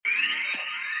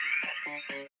Hey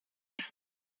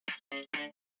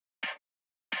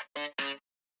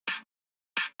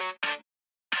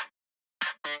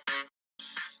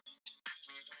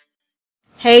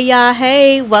y'all,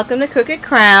 hey, welcome to Crooked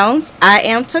Crowns. I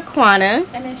am Taquana.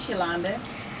 And it's Shalonda.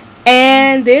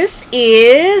 And this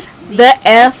is the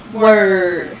F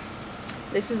word.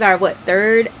 This is our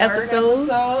third episode?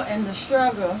 And the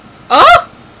struggle. Oh!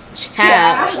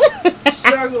 Child. The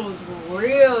struggle was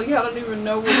real. Y'all don't even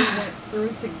know what we went through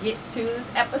to get to this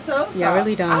episode. Y'all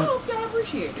really don't. I hope y'all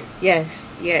appreciate it.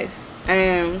 Yes.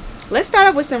 Let's start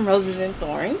off with some roses and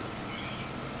thorns.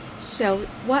 Shall we?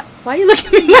 Why are you looking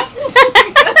at me like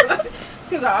that?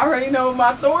 Because I already know what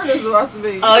my thorn is about to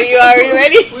be. Oh, you already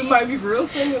ready? We might be real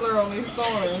similar on these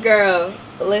thorns. Girl,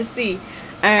 let's see.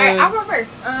 Alright, I'll go first.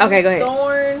 Okay, go ahead.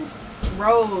 Thorns,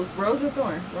 rose or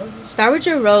thorn? Roses. Start with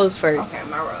your rose first. Okay,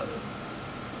 my rose.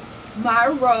 My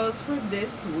rose for this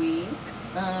week.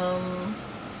 I'm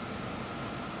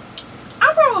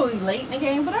probably late in the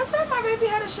game, but I told my baby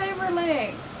how to shave her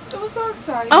legs. It was so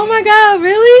exciting. Oh my God,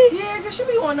 really? Yeah, because she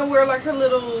be wanting to wear like her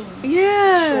little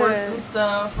shorts and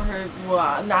stuff for her.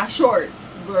 Well, not shorts,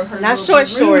 but her not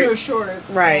little shorts.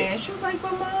 Right. And she was like,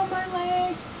 "But Mom, my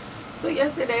legs." So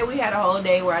yesterday we had a whole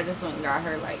day where I just went and got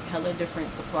her like hella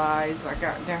different supplies. I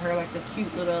got her like the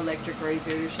cute little electric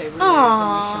razor to shave her legs.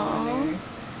 Aww.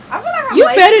 I feel like I'm you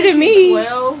late better than me.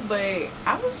 12, but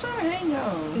I was trying to hang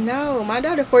on. No, my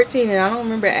daughter 14, and I don't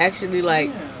remember actually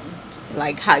like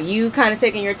how you kind of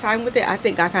taking your time with it. I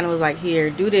think I kind of was like, here,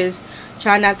 do this.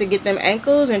 Try not to get them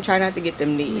ankles and try not to get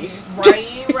them knees.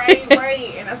 Right.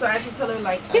 And that's why I had to tell her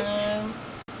like,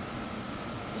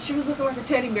 she was looking like a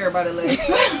teddy bear by the legs.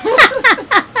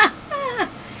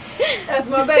 That's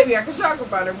my baby. I can talk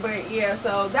about her, but yeah.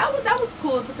 So that was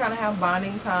cool to kind of have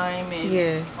bonding time,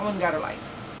 and I went and got her like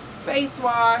face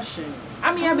wash, and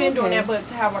I mean I've been doing that, but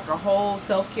to have like a whole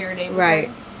self-care day with her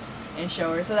and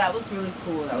show her, so that was really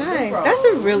cool. That nice. Was that's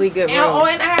a really good rose.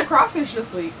 And I had crawfish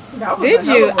this week. Did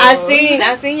you? I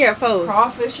seen your post.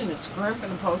 Crawfish and the shrimp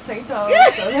and the potatoes.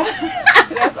 So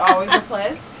that's always a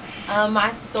plus.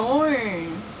 My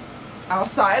thorn,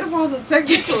 outside of all the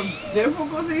technical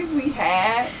difficulties we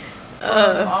had,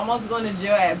 almost going to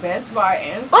jail at Best Buy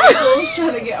and Staples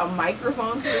trying to get a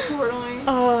microphone to record on.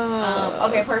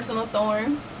 Okay, personal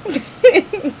thorn. I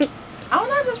don't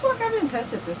know, I just feel like I've been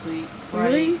tested this week.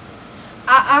 Really?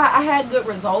 I had good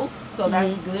results, so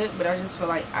that's good, but I just feel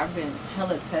like I've been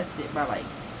hella tested by like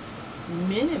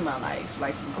men in my life,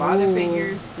 like from father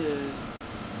figures to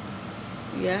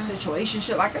situation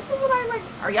shit. Like I feel like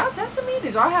are y'all testing me?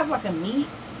 Did y'all have like a meet?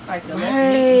 Like a let's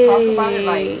meet and talk about it,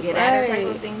 like get at it type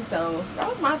of thing. So that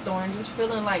was my thorn, just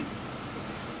feeling like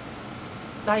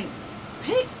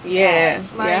picked. Yeah.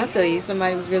 I feel you.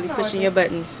 Somebody was really pushing your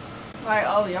buttons. Like,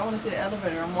 oh, y'all want to see the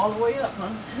elevator? I'm all the way up,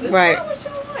 huh? That's right. Not what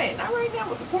y'all want. Not right now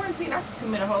with the quarantine. I could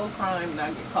commit a whole crime and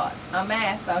not get caught. I'm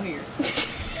masked out here.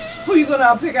 Who you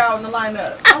gonna pick out in the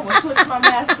lineup? I will switch my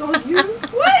mask on you.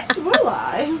 What? Will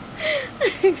I?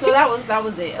 So that was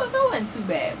it. It wasn't too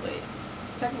bad, but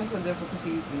technical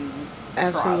difficulties and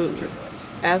absolutely.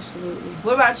 Absolutely.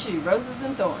 What about you? Roses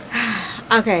and thorns.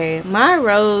 Okay, my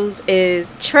rose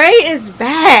is Trey is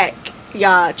back,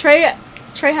 y'all. Trey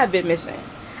have been missing.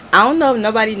 I don't know if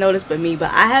nobody noticed but me,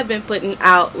 but I have been putting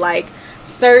out like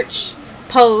search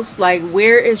posts like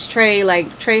where is Trey?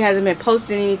 Like Trey hasn't been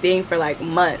posting anything for like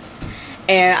months,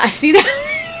 and I see that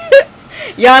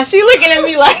y'all. She looking at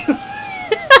me like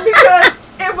because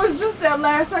it was just that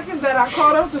last second that I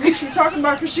caught up to who she talking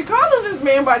about, because she calling this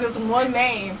man by just one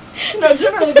name. You know,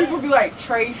 generally people be like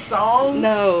Trey Songz.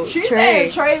 No, she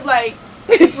said Trey like.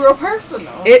 It's real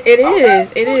personal. It is.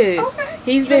 Okay.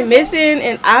 He's been missing,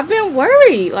 and I've been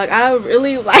worried. Like I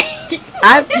really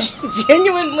I've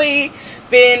genuinely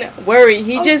been worried.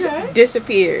 He just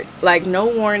disappeared. Like no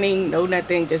warning, no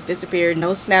nothing. Just disappeared.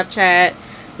 No Snapchat,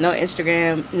 no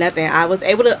Instagram, nothing. I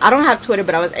don't have Twitter,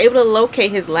 but I was able to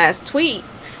locate his last tweet,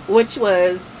 which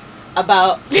was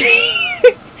about.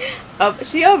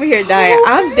 She over here dying. Okay.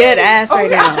 I'm dead ass right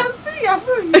now. I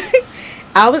feel you.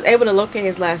 I was able to locate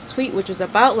his last tweet, which was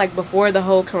about like before the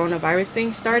whole coronavirus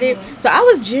thing started. So I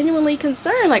was genuinely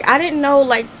concerned. Like I didn't know,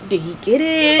 like, did he get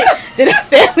it? Did a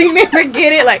family member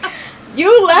get it? Like,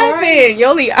 you laughing,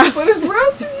 Yoli? But it's real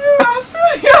to you. I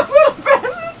feel you. I feel the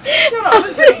passion. You know,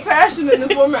 there's passion in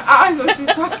this woman's eyes as she's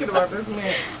talking about this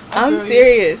man. I'm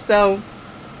serious. So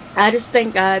I just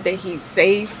thank God that he's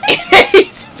safe and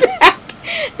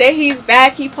that he's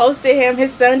back. He posted him.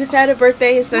 His son just had a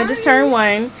birthday. His son just turned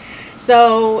 1.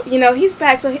 So, you know, he's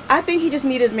back. So I think he just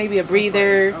needed maybe a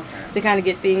breather to kind of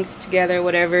get things together,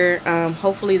 whatever.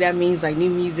 Hopefully that means like new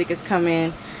music is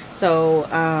coming. So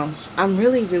I'm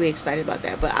really, really excited about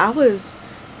that. But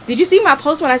did you see my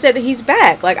post when I said that he's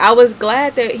back? Like, I was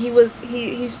glad that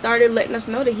he started letting us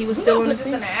know that he was still on the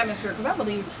scene. In the atmosphere, because I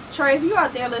believe, Trey, if you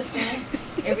out there listening,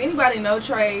 if anybody know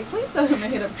Trey, please tell him to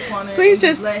hit up Taquana. Please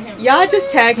just let him. Y'all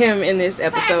just tag him in this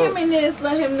episode. Tag him in this.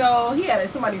 Let him know he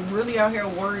had somebody really out here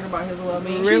worried about his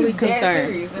well-being. Really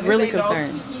concerned. Really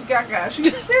concerned. He got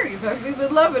she's serious. I see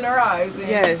the love in her eyes. And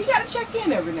yes. You gotta check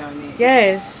in every now and then.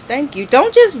 Yes. Thank you.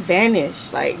 Don't just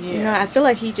vanish. Like I feel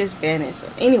like he just vanished. So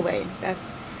anyway,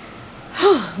 that's.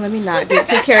 Let me not get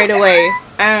too carried away.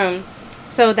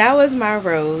 So that was my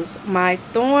rose. My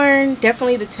thorn,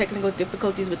 definitely the technical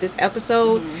difficulties with this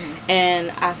episode.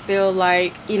 And I feel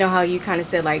like, you know how you kind of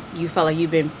said, like, you felt like you've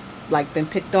been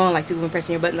picked on, like people been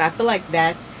pressing your buttons. I feel like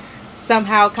that's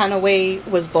somehow kind of way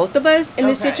was both of us in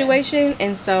this situation.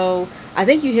 And so I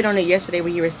think you hit on it yesterday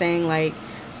when you were saying, like,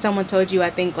 someone told you, I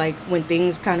think, like, when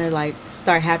things kind of, like,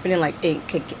 start happening, like, it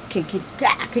can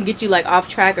get you, like, off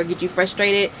track or get you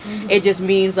frustrated. It just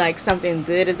means, like, something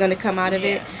good is going to come out of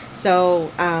it.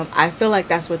 So I feel like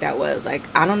that's what that was. Like,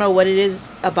 I don't know what it is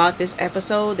about this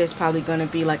episode that's probably going to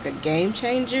be, like, a game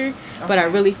changer. But I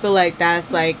really feel like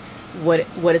that's, like, what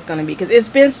it's going to be. Because it's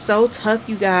been so tough,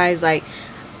 you guys. Like,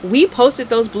 we posted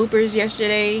those bloopers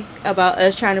yesterday about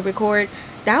us trying to record.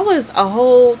 That was a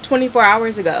whole 24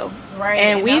 hours ago. Right.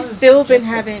 And we've still been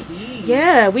having,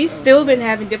 been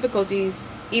having difficulties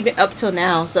even up till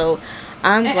now. So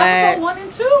I'm glad. Episode 1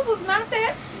 and 2 was not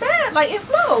that bad. Like, it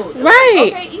flowed.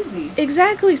 Right. Okay, easy.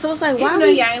 Exactly. So it's like, why even though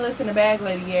y'all ain't listened to Bag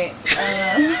Lady yet.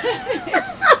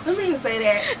 Let me just say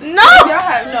that. No. Y'all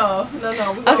have,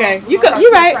 no. Okay, you're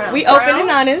right. We open and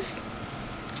honest.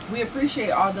 We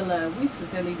appreciate all the love. We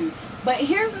sincerely do. But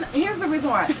here's the reason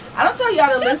why. I don't tell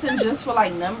y'all to listen just for,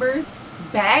 like, numbers.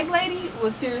 Bag Lady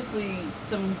was seriously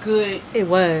some good. It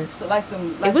was. So like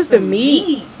some. Like it was some the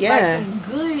meat. Yeah. Like some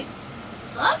good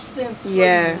substance. For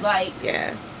you. Like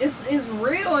it's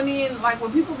real. And then like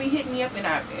when people be hitting me up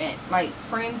and like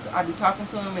friends, I be talking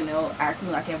to them and they'll ask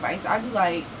me like advice. I be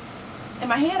like, in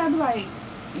my head, I be like,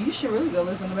 you should really go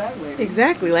listen to Bag Lady.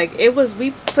 Exactly. Like it was.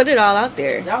 We put it all out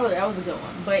there. That was a good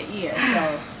one. But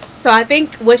yeah. So I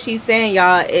think what she's saying,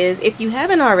 y'all, is if you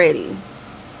haven't already.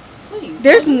 Please,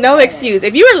 there's no excuse.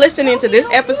 If you were listening to this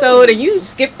episode and you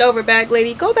skipped over Bag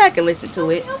Lady, go back and listen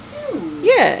to it.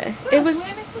 Yeah, it was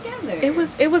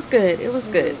good. It was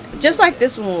good. Just like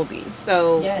this one will be.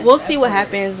 So we'll see what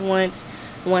happens once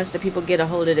the people get a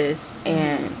hold of this,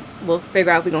 and we'll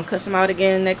figure out if we're gonna cuss them out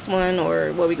again next one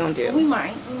or what we're gonna do. We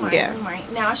might.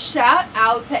 Now, shout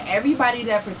out to everybody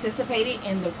that participated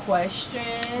in the question.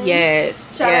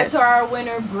 Yes. Shout out to our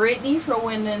winner, Brittany, for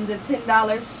winning the $10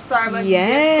 Starbucks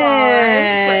gift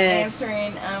card for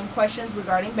answering questions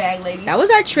regarding Bag Lady. That was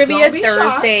our Trivia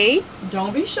Thursday.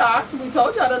 Don't be shocked. We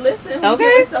told y'all to listen. We're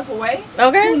giving stuff away.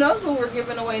 Okay. Who knows what we're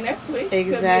giving away next week?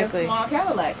 Exactly. Could be a small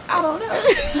Cadillac. I don't know.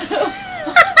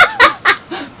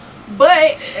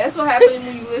 But that's what happens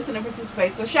when you listen and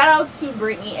participate. So shout out to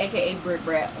Brittany, aka Britt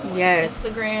Brat, on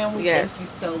Instagram. We thank you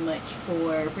so much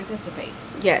for participating.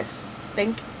 Yes.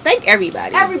 Thank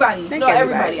everybody. Everybody.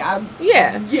 Everybody.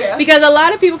 Yeah. Because a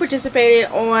lot of people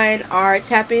participated on our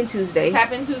Tap In Tuesday.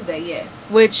 Yes.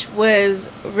 Which was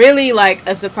really like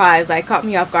a surprise. Like caught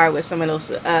me off guard with some of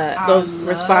those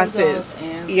responses.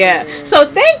 Yeah. So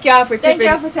thank y'all for tapping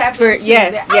in.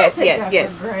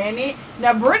 Yes. For granted.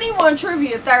 Now Brittany won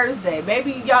Trivia Thursday.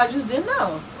 Maybe y'all just didn't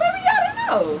know. Maybe y'all didn't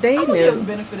know. They knew. The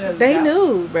benefit of they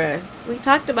knew, bruh. We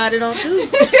talked about it on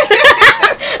Tuesday.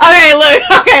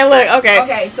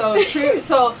 Okay.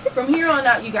 So from here on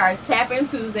out, you guys, Tap In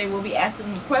Tuesday, we'll be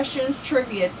asking questions.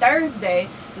 Trivia Thursday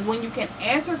is when you can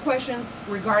answer questions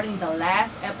regarding the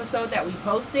last episode that we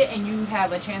posted, and you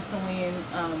have a chance to win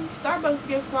Starbucks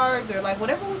gift cards or like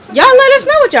whatever was. Y'all let us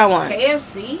know what y'all want.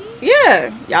 KFC.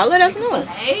 Yeah, y'all let us know.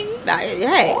 Hey,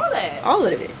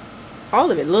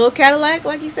 all of it. Little Cadillac,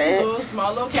 like you said.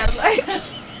 Small Cadillac.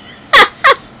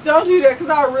 Don't do that, because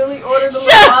I really ordered a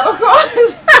little model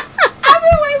cars. I've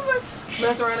been waiting for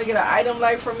mess around and get an item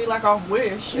like from me like off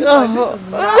Wish. Like, this is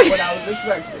not what I was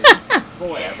expecting. But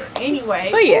whatever.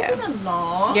 Anyway, moving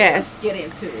along. Yes. Let's get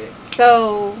into it.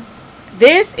 So,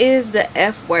 this is the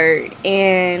F word,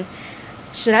 and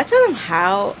should I tell them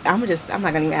how? I'm not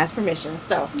gonna even ask permission.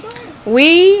 So,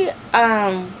 we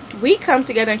come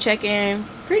together and check in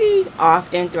pretty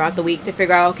often throughout the week to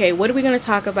figure out, okay, what are we gonna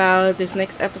talk about this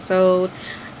next episode?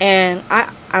 And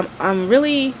I'm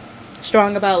really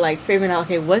strong about like figuring out,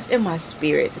 okay, what's in my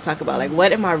spirit to talk about? Like,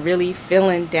 what am I really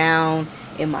feeling down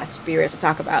in my spirit to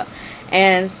talk about?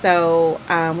 And so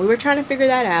we were trying to figure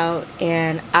that out,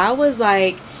 and I was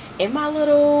like in my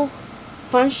little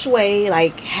feng shui,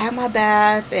 like had my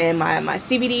bath and my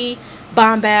CBD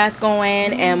bomb bath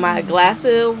going and my glass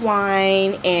of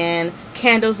wine and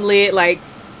candles lit. Like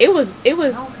it was I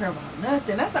don't care about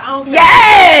nothing. That's I don't care.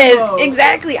 Yes,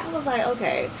 exactly. I was like,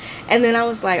 okay. And then I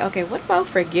was like, okay, what about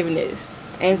forgiveness?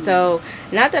 And so,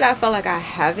 not that I felt like I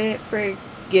haven't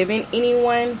forgiven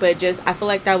anyone, but just I feel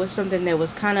like that was something that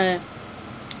was kind of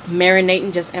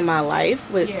marinating just in my life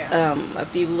with a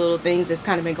few little things that's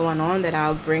kind of been going on that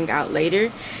I'll bring out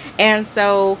later. And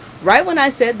so, right when I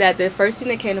said that, the first thing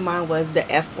that came to mind was the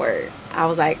F word. I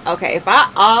was like, okay, if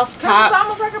I off top, it's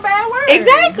almost like a bad word.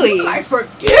 Exactly. You're like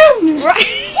forgiveness,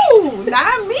 right? Ooh,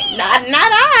 not me. Not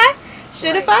I.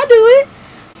 Shit, if I do it.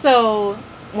 So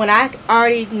when I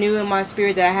already knew in my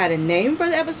spirit that I had a name for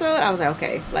the episode, I was like,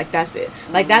 okay, like that's it.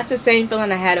 Like that's the same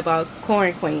feeling I had about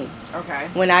Corn Queen. Okay.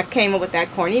 When I came up with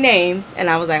that corny name, and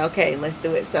I was like, okay, let's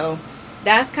do it. So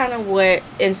that's kind of what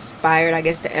inspired, I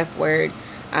guess, the F word.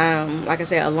 Like I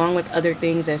said, along with other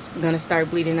things that's gonna start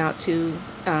bleeding out too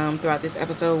throughout this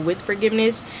episode with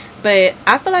forgiveness. But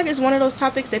I feel like it's one of those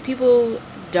topics that people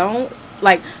don't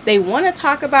like. They want to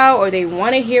talk about or they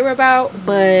want to hear about,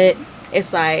 but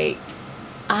it's like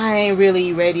I ain't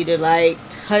really ready to like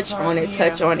touch on it.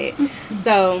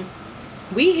 So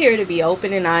we here to be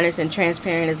open and honest and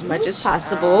transparent as much as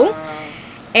possible.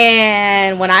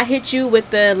 And when I hit you with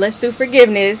the let's do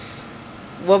forgiveness,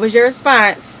 what was your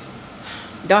response?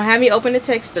 Don't have me open the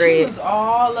text thread. She was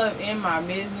all up in my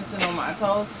business and on my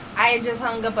toes. I had just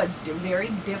hung up a very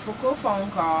difficult phone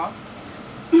call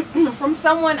from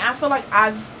someone I feel like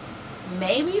I've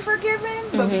maybe forgiven,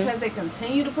 but because they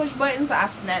continue to push buttons, I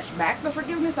snatched back the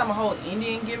forgiveness. I'm a whole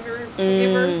Indian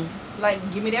forgiver. Like,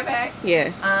 give me that back.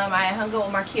 Yeah. I hung up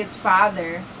with my kid's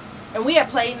father, and we had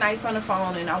played nice on the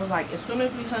phone, and I was like, as soon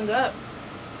as we hung up,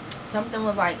 something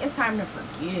was like, it's time to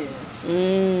forgive.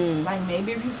 Like,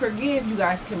 maybe if you forgive, you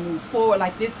guys can move forward.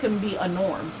 Like, this can be a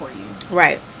norm for you.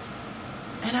 Right.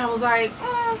 And I was like,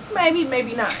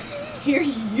 maybe not. Here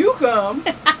you come.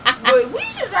 But we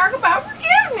should talk about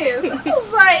forgiveness. I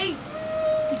was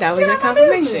like, that was your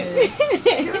confirmation.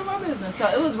 Get on my business. So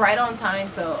it was right on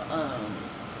time. So,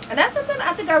 and that's something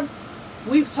I think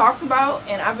we've talked about,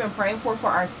 and I've been praying for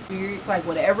our spirits, like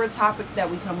whatever topic that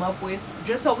we come up with,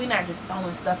 just so we're not just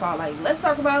throwing stuff out like, let's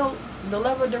talk about the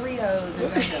love of Doritos.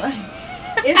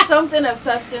 It's something of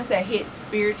substance that hits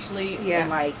spiritually and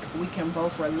like we can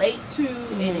both relate to,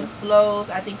 and it flows.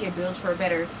 I think it builds for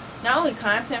better, not only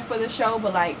content for the show,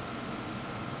 but like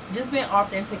just being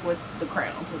authentic with the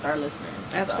crowd, with our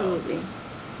listeners. Absolutely. So,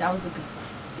 that was a good one.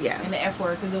 Yeah. And the F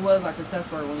word, because it was like a cuss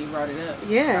word when you brought it up.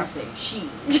 Yeah. I said she.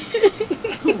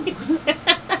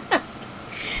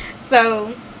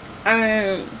 So,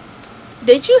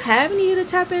 did you have any of the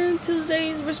Tap In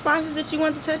Tuesdays responses that you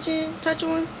wanted to touch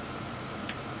on?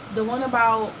 The one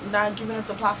about not giving up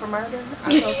the plot for murder.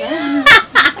 I felt that.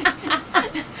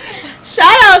 Shout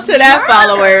out to that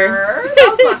follower.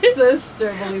 That was my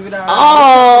sister, believe it or not.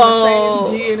 Oh.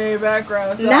 The same DNA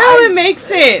background. So now it makes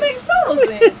sense. It makes total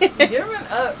sense. Giving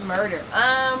up murder.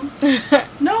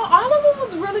 No, all of them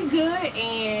was really good,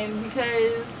 and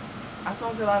because I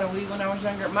smoked a lot of weed when I was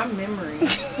younger, my memory.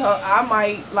 So I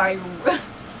might like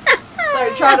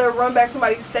try to run back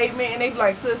somebody's statement, and they be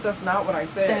like, sis, that's not what I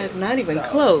said. That's not even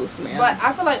close, man. But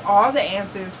I feel like all the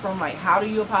answers from like, how do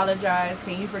you apologize?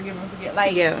 Can you forgive and forget?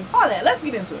 Like, all that. Let's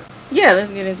get into it. Yeah,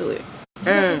 let's get into it. You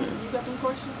got them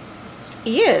questions?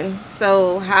 Yeah.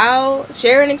 So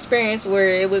share an experience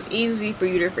where it was easy for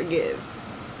you to forgive.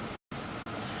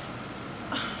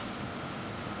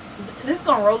 This is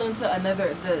gonna roll into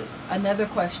another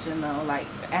question though, like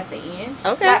at the end.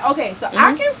 Okay. Like, okay, so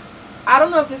I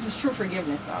don't know if this is true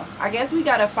forgiveness though. I guess we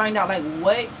gotta find out like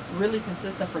what really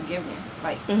consists of forgiveness.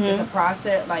 Like it's a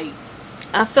process. Like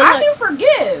I can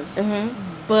forgive,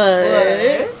 but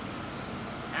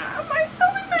I might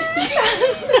still be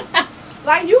mad.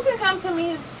 Like you can come to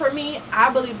me. For me,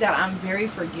 I believe that I'm very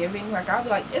forgiving. Like I'll be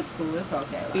like, it's cool, it's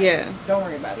okay. Like, don't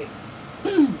worry about it.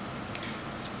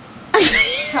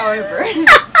 However,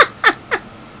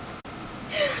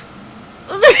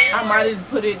 I might have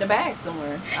put it in the bag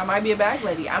somewhere. I might be a bag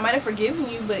lady. I might have forgiven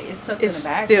you, but it's tucked in the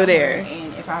bag still somewhere. there.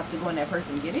 And if I have to go and that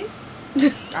person get it,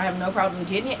 I have no problem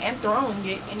getting it and throwing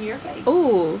it in your face.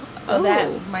 Ooh. So that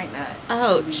might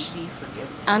not be forgiveness.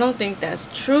 I don't think that's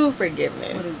true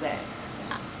forgiveness. What is that?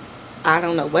 I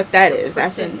don't know what that is.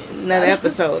 That's another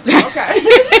episode. Okay. That's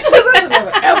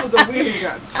another episode.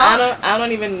 I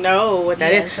don't even know what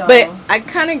that is. So. But I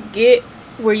kind of get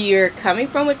where you're coming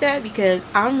from with that, because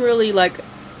I'm really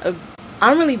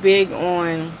I'm really big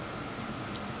on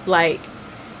like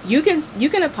you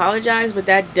can apologize, but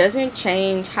that doesn't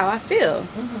change how I feel.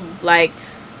 Like,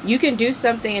 you can do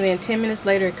something and then 10 minutes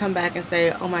later come back and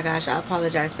say, oh my gosh, I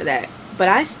apologize for that, but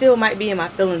I still might be in my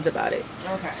feelings about it.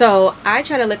 Okay. So I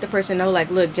try to let the person know,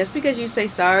 like, look, just because you say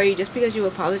sorry, just because you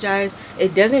apologize,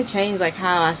 it doesn't change like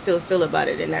how I still feel about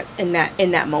it in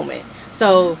that moment.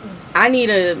 So I need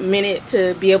a minute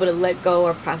to be able to let go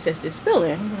or process this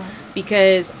feeling,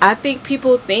 because I think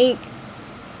people think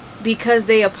because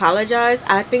they apologize,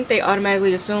 I think they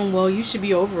automatically assume, well, you should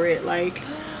be over it. Like,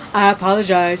 I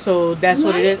apologize, so that's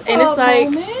what it is. And it's like,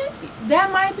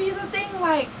 that might be the thing.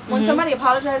 Like, when somebody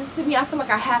apologizes to me, I feel like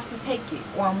I have to take it,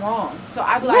 or I'm wrong. So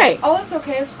I'd be like, oh, it's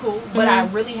okay, it's cool, but I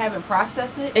really haven't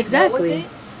processed it. Exactly.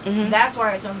 That's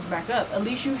why it comes back up. At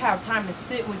least you have time to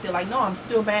sit with it. Like, no, I'm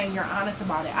still mad and you're honest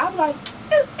about it. I'm like,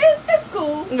 it's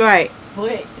cool. Right.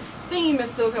 But steam is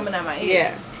still coming out my ears.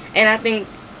 Yeah. And I think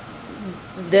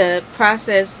the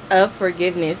process of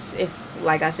forgiveness, if,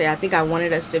 like I said, I think I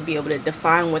wanted us to be able to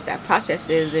define what that process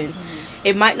is. And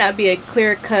it might not be a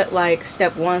clear cut, like,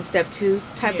 step 1, step 2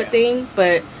 type of thing.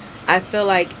 But I feel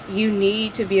like you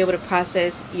need to be able to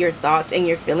process your thoughts and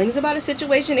your feelings about a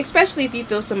situation, especially if you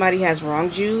feel somebody has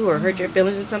wronged you or hurt your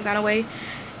feelings in some kind of way.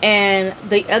 And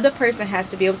the other person has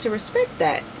to be able to respect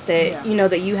that, you know,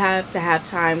 that you have to have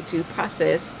time to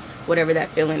process whatever that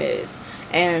feeling is.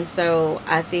 And so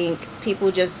I think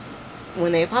people just,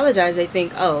 when they apologize, they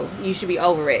think, oh, you should be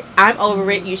over it. I'm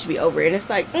over it. You should be over it. And it's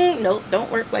like, nope,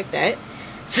 don't work like that.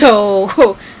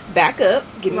 So back up,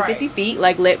 give me 50 feet.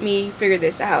 Like, let me figure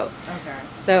this out. Okay.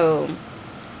 So,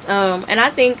 and I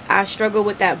think I struggle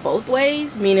with that both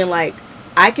ways, meaning, like,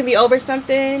 I can be over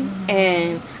something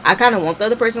and I kind of want the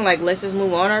other person, like, let's just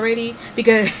move on already,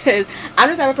 because I'm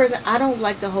the type of person, I don't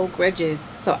like to hold grudges.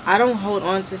 So I don't hold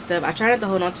on to stuff. I try not to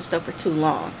hold on to stuff for too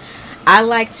long. I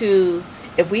like to,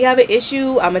 if we have an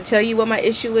issue, I'm going to tell you what my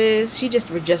issue is. She just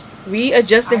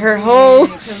readjusted her whole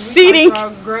seating.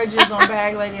 Grudges on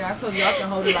Bag Lady, and I told you I can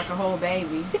hold it like a whole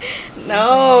baby.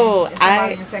 No.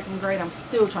 Somebody in 2nd grade, I'm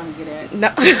still trying to get at.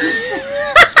 No.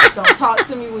 Don't talk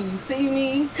to me when you see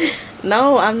me.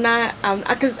 No, I'm not.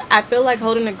 Because I feel like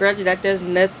holding a grudge, that does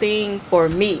nothing for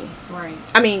me. Right.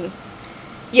 I mean,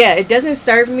 yeah, it doesn't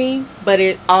serve me, but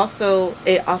it also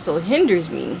hinders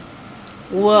me.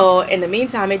 Well, in the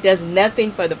meantime, it does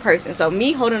nothing for the person. So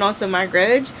me holding on to my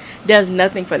grudge does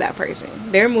nothing for that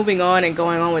person. They're moving on and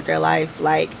going on with their life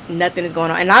like nothing is going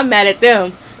on. And I'm mad at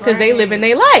them because they live in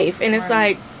their life. And it's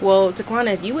like, well,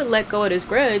 Taquana, if you would let go of this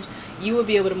grudge, you would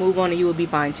be able to move on and you would be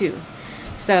fine too.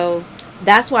 So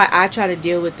that's why I try to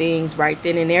deal with things right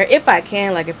then and there if I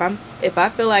can. Like, if I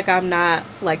feel like I'm not,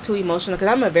 like, too emotional,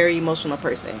 because I'm a very emotional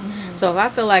person. So if I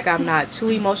feel like I'm not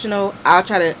too emotional, I'll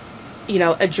try to, you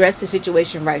know, address the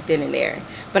situation right then and there.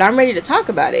 But I'm ready to talk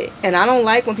about it. And I don't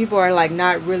like when people are, like,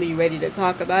 not really ready to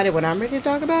talk about it when I'm ready to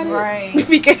talk about it. Right.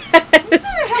 Because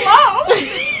hello.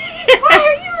 Why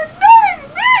are you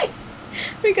ignoring me?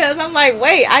 Because I'm like,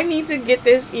 wait, I need to get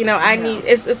this, you know,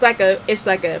 it's like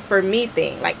a for me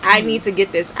thing. Like, I need to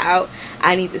get this out.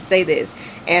 I need to say this.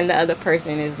 And the other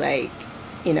person is like,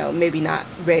 you know, maybe not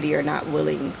ready or not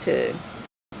willing to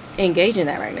engage in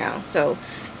that right now. So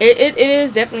it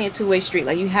is definitely a two-way street.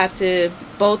 Like,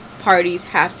 both parties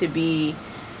have to be,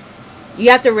 you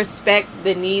have to respect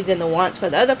the needs and the wants for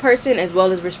the other person, as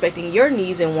well as respecting your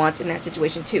needs and wants in that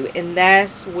situation too. And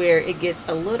that's where it gets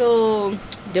a little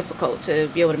difficult to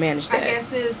be able to manage that. I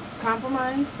guess it's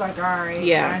compromise. Like, all right,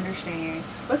 yeah, I understand.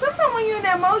 But sometimes when you're in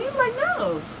that mode, you're like,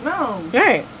 no.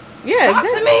 Right. Yeah, talk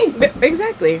to me.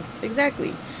 Exactly.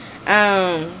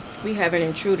 We have an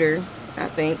intruder, I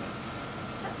think.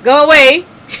 Go away.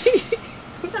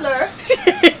 Hello.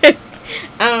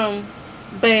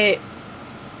 But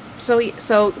so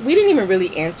we didn't even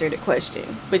really answer the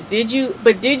question. But did you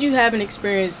have an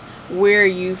experience where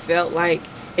you felt like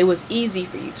it was easy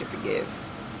for you to forgive?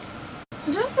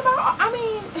 Just about. I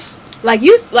mean, like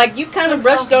you kind of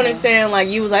brushed on it, saying like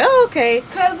you was like, oh, okay.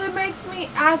 Because it makes me.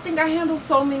 I think I handle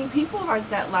so many people like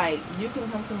that. Like, you can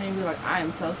come to me and be like, I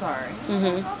am so sorry.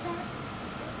 Okay.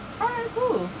 All right,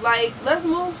 cool. Like, let's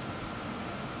move.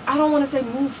 I don't want to say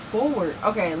move forward.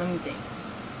 Okay, let me think.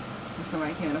 If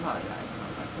somebody came and apologized,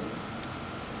 I'm like,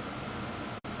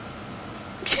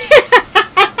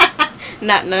 cool.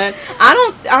 Not none. I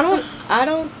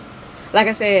don't. Like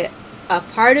I said, a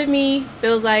part of me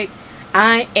feels like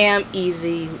I am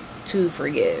easy to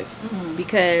forgive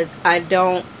because I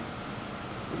don't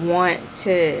want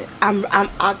to.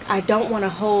 I don't want to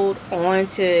hold on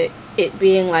to it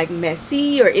being like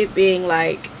messy or it being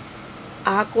like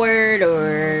awkward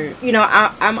or, you know,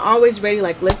 I'm always ready,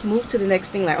 like, let's move to the next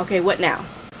thing. Like, okay, what now?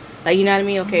 Like, you know what I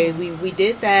mean? Okay, we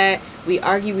did that. We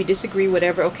argue, we disagree,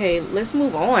 whatever. Okay, let's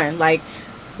move on. Like,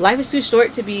 life is too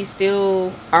short to be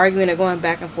still arguing or going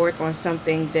back and forth on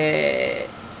something that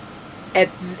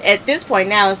at this point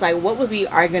now it's like, what was we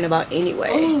arguing about anyway?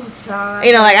 Oh, child.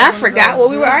 You know, like, I forgot what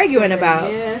we were arguing about.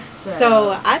 Yes, child.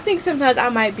 So I think sometimes I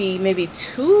might be maybe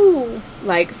too,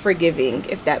 like, forgiving,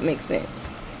 if that makes sense.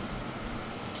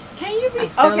 Can you be I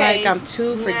feel like I'm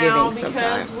too forgiving now,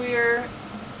 sometimes. Because we're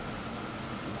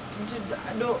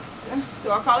do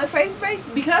I call it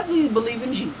faith-based? Because we believe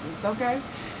in Jesus, okay?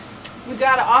 We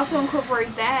gotta also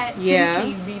incorporate that. Yeah. Can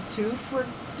you be too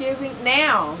forgiving?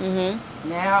 Now,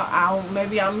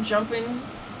 maybe I'm jumping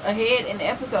ahead in the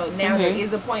episode. Now there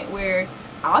is a point where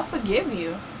I'll forgive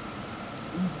you,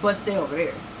 but stay over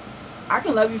there. I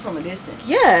can love you from a distance.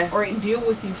 Yeah. Or deal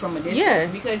with you from a distance. Yeah.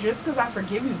 Because just because I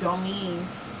forgive you don't mean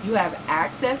you have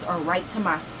access or right to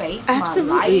my space,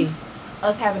 Absolutely. my life,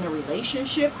 us having a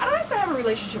relationship. I don't have to have a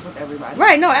relationship with everybody.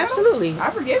 Right, no, absolutely. I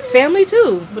forgive you. Family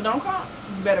too. But don't call.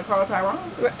 You better call Tyrone.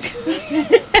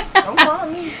 Don't call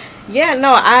me. Yeah,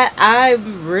 no,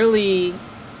 I'm really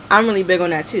big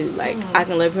on that too. Like, I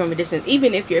can love you from a distance,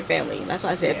 even if you're family. That's why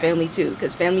I said family too,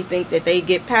 because family think that they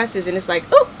get passes, and it's like,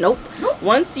 oh, nope.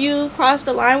 Once you cross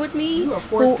the line with me, you a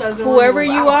fourth cousin whoever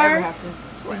you are, have to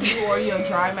see you or your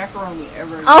dry macaroni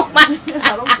ever again. Oh my God.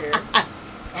 I don't care.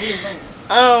 I'm just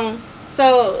saying.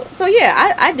 So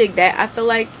yeah, I dig that. I feel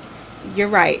like you're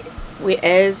right. We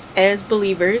as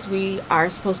believers, we are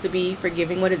supposed to be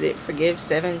forgiving. What is it? Forgive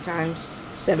 7 times,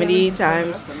 70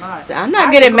 times. So I'm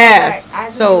not good at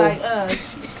math. So like,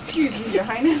 excuse me, Your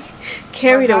Highness.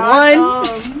 Carry the 1.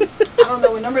 I don't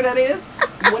know what number that is.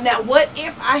 What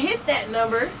if I hit that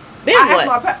number? Then what?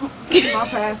 My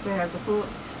pastor had to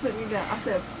sit me down. I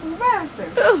said, Pastor,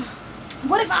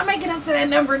 what if I make it up to that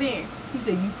number then? He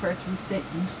said, you press reset,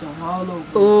 you start all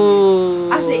over.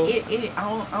 Ooh. I said, I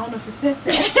don't know if it said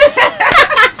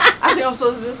that. I think I'm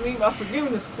supposed to just read my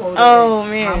forgiveness quote. Oh,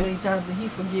 man. How many times did he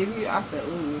forgive you? I said,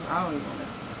 ooh, I don't even want to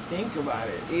think about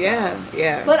it.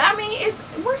 Yeah. But I mean,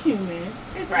 we're human.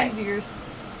 It's easier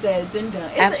said than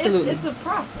done. Absolutely. It's a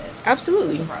process.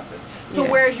 Absolutely. It's a process. So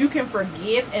whereas you can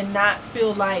forgive and not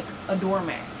feel like a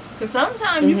doormat. Because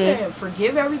sometimes you can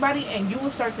forgive everybody and you will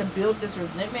start to build this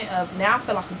resentment of, now I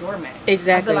feel like a doormat.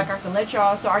 Exactly. I feel like I can let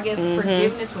y'all. So I guess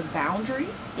forgiveness with boundaries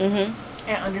and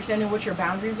understanding what your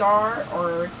boundaries are,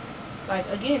 or like,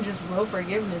 again, just real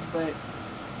forgiveness. But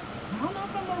I don't know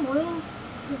if I'm a real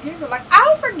forgiver. Like,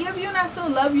 I'll forgive you and I still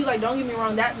love you. Like, don't get me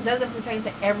wrong, that doesn't pertain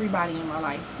to everybody in my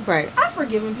life. Right. I've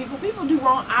forgiven people. People do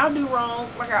wrong. I'll do wrong.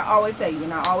 Like I always say, you're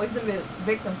not always the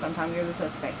victim. Sometimes you're the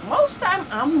suspect. Most time,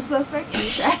 I'm the suspect. And you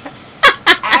should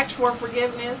ask for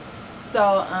forgiveness.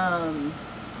 So,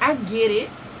 I get it.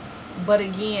 But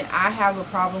again, I have a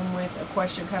problem with a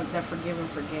question that forgive and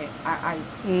forget. I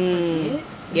forget.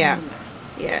 Yeah.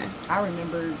 Yeah. I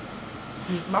remember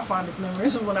my fondest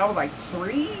memories was when I was like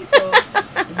 3. So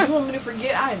if you want me to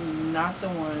forget, I am not the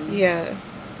one. Yeah.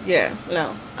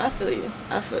 No, I feel you.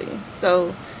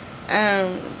 So,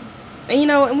 and you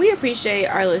know, and we appreciate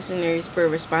our listeners for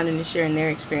responding and sharing their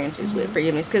experiences with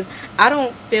forgiveness, because I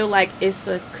don't feel like it's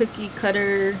a cookie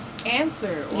cutter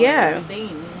answer. Or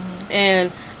thing.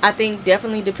 And I think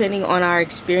definitely depending on our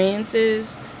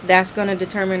experiences, that's going to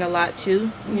determine a lot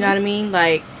too. You know what I mean?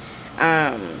 Like,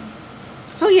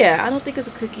 so yeah, I don't think it's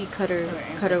a cookie cutter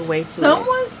way to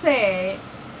Someone said,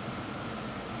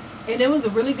 and it was a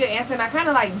really good answer, and I kind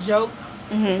of like joked.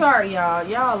 Sorry,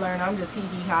 y'all learn, I'm just hee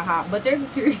hee ha ha, but there's a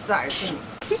serious side to me.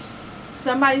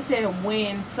 Somebody said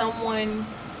when someone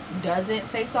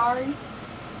doesn't say sorry,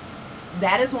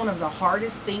 that is one of the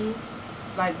hardest things,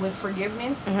 like with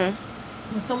forgiveness.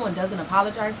 When someone doesn't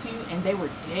apologize to you and they were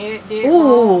dead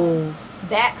wrong,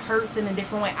 that hurts in a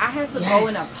different way. I had to go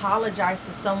and apologize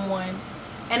to someone,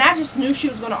 and I just knew she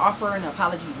was going to offer an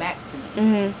apology back to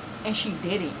me. And she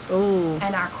didn't.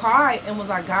 And I cried and was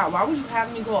like, God, why would you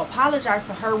have me go apologize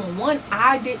to her when, one,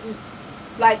 I didn't,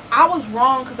 like, I was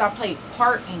wrong because I played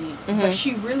part in it, but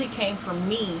she really came from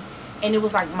me, and it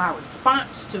was like my response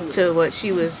to it. To what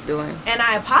she was doing. And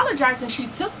I apologized, and she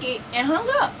took it and hung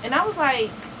up. And I was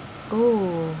like,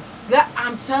 ooh. God,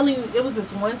 I'm telling you, it was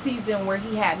this one season where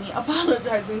he had me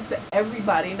apologizing to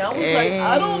everybody. And I was like,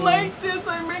 I don't like this.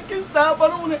 I make it stop. I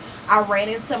don't want to. I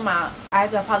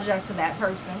had to apologize to that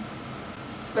person.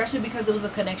 Especially because it was a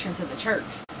connection to the church.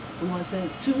 We went to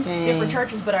 2 different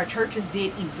churches, but our churches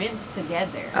did events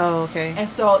together. Oh, okay. And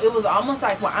so it was almost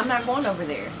like, well, I'm not going over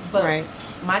there. But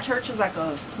my church is like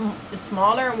it's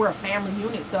smaller, and we're a family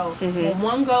unit. So when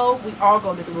one go, we all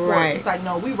go to support. It's like,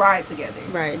 no, we ride together.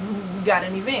 We got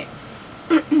an event.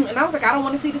 And I was like, I don't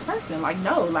want to see this person. Like,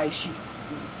 no, like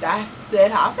I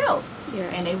said how I felt. Yeah.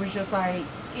 And they was just like,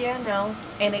 yeah, no.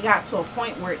 And it got to a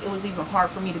point where it was even hard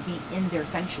for me to be in their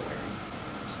sanctuary.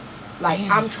 Like,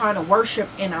 damn. I'm trying to worship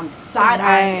and I'm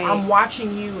side-eyeing. I'm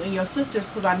watching you and your sisters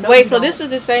because I know. Wait, so this is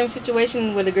the same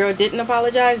situation where the girl didn't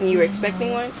apologize and you were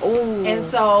expecting one? Ooh. And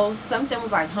so something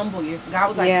was like, humble yourself. God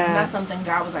was like, not something.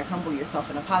 God was like, humble yourself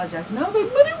and apologize. And I was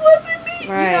like, but it wasn't me.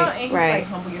 Right, you know? And he was like,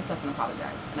 humble yourself and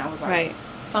apologize. And I was like,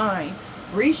 fine.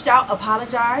 Reached out,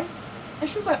 apologized. And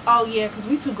she was like, oh, yeah, because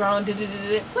we too grown.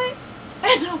 Click.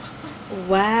 And I was like,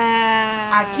 wow.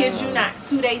 I kid you not.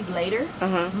 2 days later,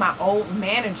 my old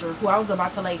manager, who I was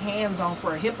about to lay hands on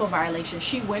for a HIPAA violation,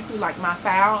 she went through like my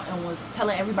file and was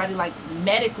telling everybody like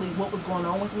medically what was going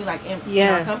on with me, like in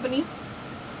our company.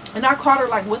 And I caught her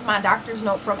like with my doctor's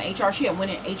note from HR. She had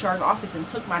went in HR's office and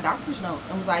took my doctor's note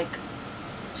and was like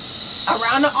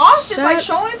around the office, like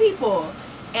showing people.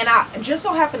 And I just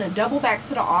so happened to double back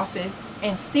to the office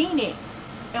and seen it.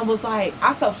 And was like,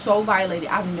 I felt so violated.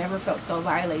 I've never felt so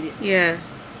violated. Yeah.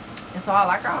 And so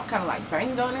I kind of like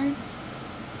banged on her.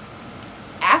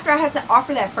 After I had to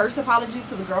offer that first apology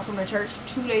to the girl from the church,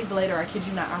 2 days later, I kid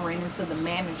you not, I ran into the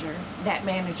manager,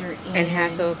 in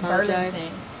had to apologize.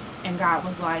 Burlington. And God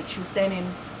was like, she was standing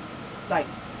like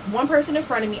one person in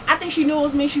front of me. I think she knew it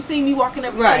was me. She seen me walking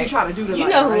up. Right. You try to do the you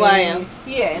know who I am.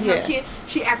 Yeah. And her kid,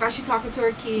 she act like she talking to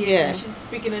her kid. Yeah. And she's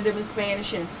speaking to them in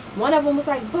Spanish. And one of them was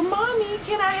like, but mommy,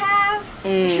 can I have?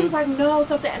 And she was like, no,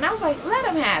 something. And I was like, let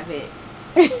him have it.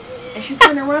 And she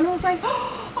turned around and was like,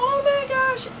 oh my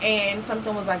gosh. And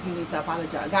something was like, you need to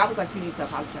apologize. God was like, you need to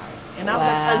apologize. And I was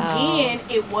like, again,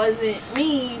 it wasn't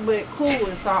me, but cool.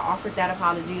 And so I offered that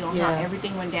apology on how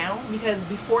everything went down. Because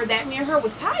before that, me and her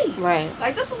was tight. Right.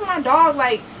 Like, this was my dog.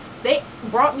 Like, they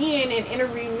brought me in and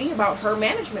interviewed me about her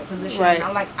management position. Right. And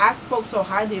I'm like, I spoke so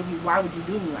highly of you. Why would you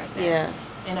do me like that? Yeah.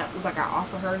 And I was like, I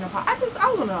offered her an apology.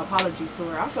 I was on an apology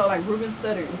tour. I felt like Ruben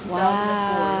Studdard in 2004.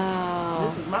 Wow.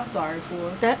 This is my sorry for.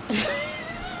 That.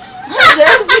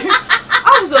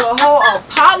 I was on a whole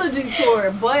apology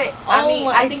tour, but I mean,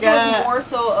 I think it was more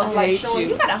so of like showing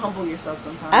you gotta humble yourself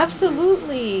sometimes.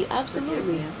 Absolutely. I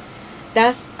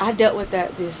dealt with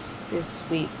that this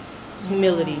week.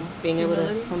 Humility, being able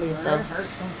to humble yourself. It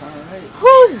hurts sometimes, right?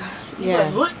 Whew.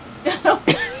 Yeah. Like,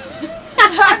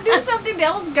 I do something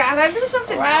else, God. I do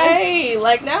something else. Right.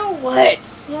 Like, now what?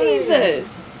 Right.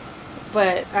 Jesus.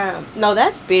 But, no,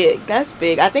 that's big. That's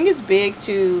big. I think it's big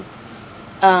to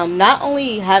not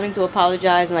only having to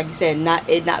apologize and, like you said, not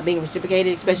being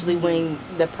reciprocated, especially when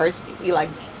the person,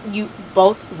 you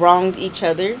both wronged each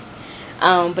other.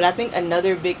 But I think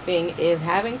another big thing is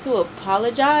having to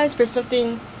apologize for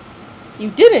something you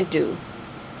didn't do.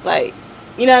 Like,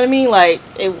 you know what I mean? Like,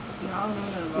 it. No, I don't know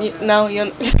nothing about that. No,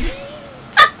 you.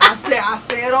 I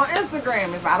said on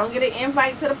Instagram, if I don't get an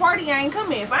invite to the party, I ain't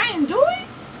coming. If I ain't do it,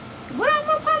 what am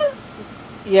I apologize?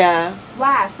 Yeah.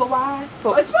 Why? For why?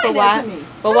 Explain that to me.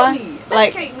 For why? Me.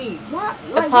 Like, educate me. Why?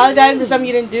 Like, apologize for something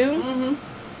you didn't do? Mm-hmm.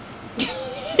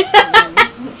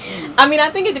 I mean, I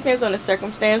think it depends on the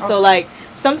circumstance. Okay. So, like,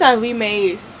 sometimes we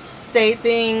may say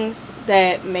things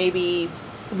that maybe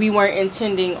we weren't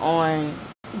intending on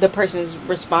the person's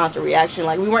response or reaction.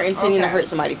 Like, we weren't intending to hurt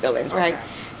somebody's feelings, right? Okay.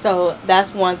 So,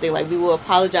 that's one thing. Like, we will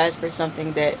apologize for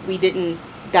something that we didn't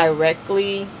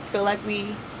directly feel like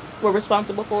we were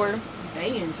responsible for.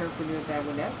 They interpreted it that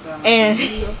way. That's and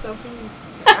yourself in.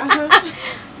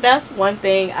 That's one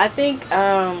thing. I think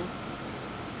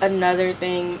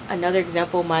another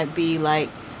example might be like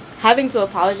having to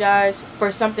apologize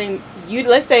for something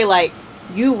let's say like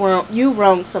you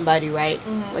wronged somebody, right?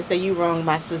 Mm-hmm. Let's say you wronged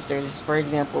my sister, just for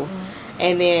example. Mm-hmm.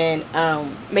 And then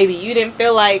maybe you didn't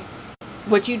feel like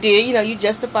what you did, you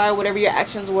justify whatever your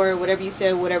actions were, whatever you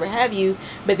said, whatever have you.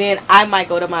 But then I might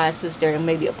go to my sister and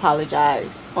maybe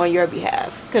apologize on your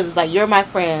behalf. Because it's like, you're my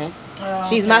friend. Oh,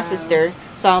 she's my sister.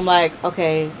 So I'm like,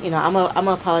 okay, I'm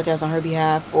gonna apologize on her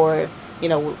behalf for,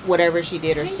 whatever she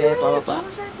did or said, blah, blah, blah.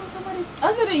 Apologize on somebody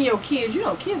other than your kids.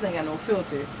 Kids ain't got no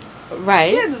filter.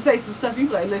 Right. Kids will say some stuff, you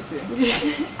be like, listen,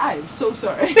 I am so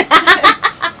sorry.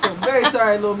 So very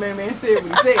sorry little man said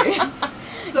what he said.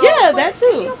 So, yeah, that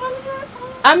too.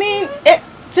 I mean,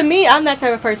 to me, I'm that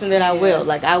type of person that I will.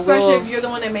 Like, I will. Especially if you're the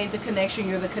one that made the connection,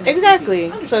 you're the connection.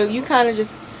 Exactly. So you kind of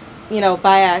just,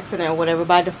 by accident or whatever,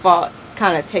 by default,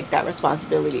 kind of take that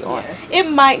responsibility on. Yeah. It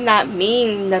might not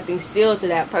mean nothing still to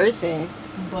that person.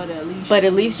 But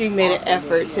at least you made an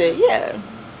effort to,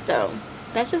 So,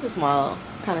 that's just a small,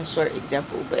 kind of short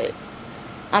example, but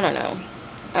I don't know.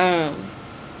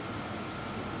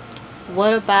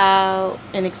 What about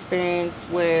an experience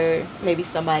where maybe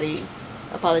somebody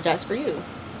apologized for you?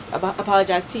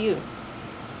 Apologize to you?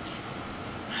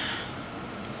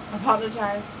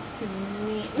 apologize to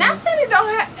me. Not saying it don't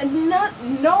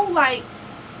have no like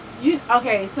you.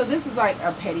 Okay, so this is like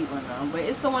a petty one though, but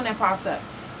it's the one that pops up.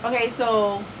 Okay,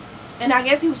 so. And I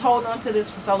guess he was holding on to this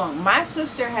for so long. My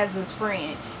sister has this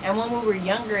friend, and when we were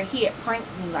younger, he had pranked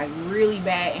me like really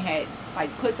bad and had like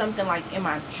put something like in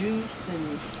my juice,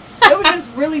 and it was just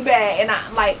really bad. And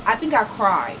I think I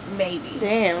cried maybe.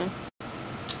 Damn.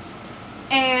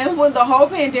 And when the whole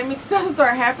pandemic stuff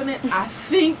started happening, I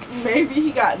think maybe he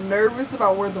got nervous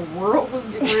about where the world was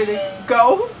getting ready to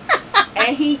go,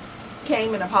 and he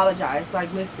came and apologized.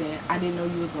 Like, listen, I didn't know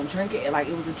you was gonna drink it. Like,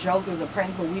 it was a joke, it was a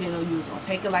prank, but we didn't know you was gonna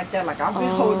take it like that. Like, I've been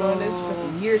holding on to this for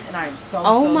some years, and I am so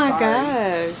my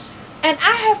sorry. Gosh. And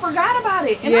I had forgot about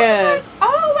it, and I was like,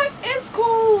 oh, like it's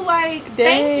cool. Like,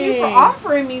 thank you for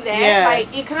offering me that. Yeah.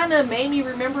 Like, it kind of made me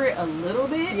remember it a little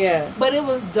bit. Yeah. But it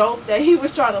was dope that he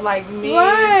was trying to like me.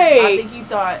 Right. I think he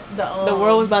thought the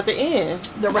world was about to end.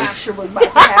 The rapture was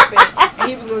about to happen, and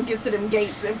he was gonna get to them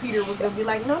gates, and Peter was gonna be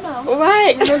like, no.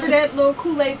 Right. Remember that little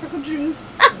Kool-Aid pickle juice?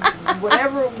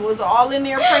 Whatever was all in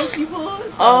there, prank you pulled.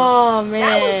 So oh man,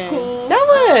 that was cool. That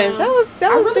was I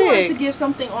really big. wanted to give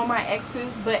something on my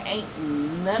exes, but ain't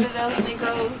none of those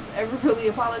niggas ever really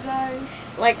apologized.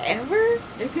 Like ever?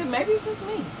 It could. Maybe it's just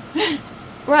me.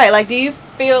 Right. Like, do you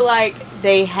feel like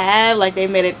they have, like, they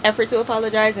made an effort to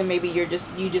apologize, and maybe you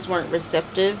just weren't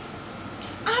receptive?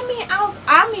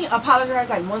 I mean, apologize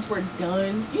like once we're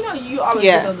done. You know, you always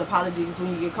get those apologies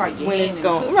when you get caught your when hand it's in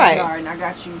gone, the cookie right? jar, and I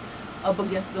got you up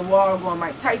against the wall going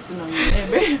Mike Tyson on you,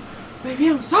 and baby,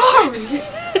 I'm sorry. You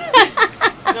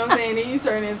know what I'm saying? Then you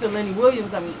turn into Lenny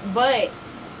Williams. I mean, but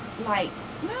like,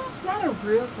 no, not a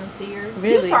real sincere.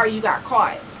 Really? You're sorry you got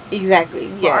caught. Exactly.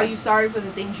 Yeah. Or are you sorry for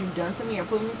the things you've done to me or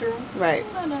put me through? Right.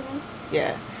 No.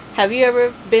 Yeah. Have you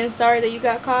ever been sorry that you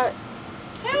got caught?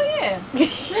 Hell yeah.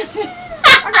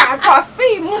 I got caught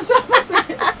speeding one time. I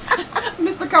said,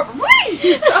 Mr. Copper,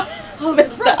 please.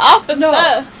 Mr. Officer.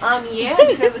 No. Yeah,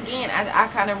 because again, I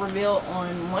kind of revealed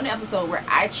on one episode where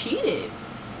I cheated.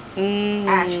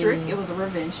 Asterisk, it was a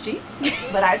revenge cheat,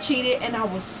 but I cheated, and I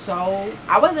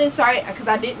wasn't sorry because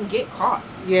I didn't get caught.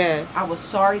 Yeah. I was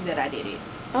sorry that I did it.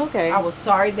 Okay. I was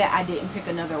sorry that I didn't pick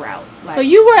another route. Like, so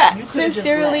you were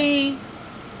sincerely.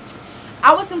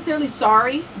 I was sincerely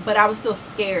sorry, but I was still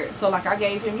scared. So like I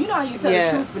gave him, you know how you tell the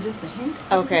truth, but just a hint.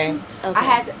 Okay.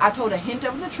 I told a hint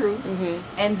of the truth,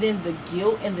 and then the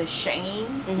guilt and the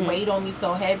shame weighed on me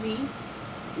so heavy,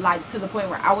 like to the point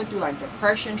where I went through like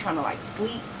depression, trying to like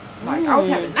sleep. Like I was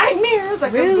having nightmares,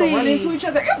 like we was gonna run into each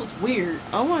other. It was weird.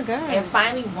 Oh my god! And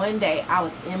finally one day I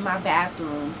was in my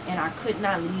bathroom and I could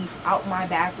not leave out my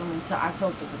bathroom until I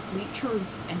told the complete truth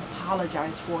and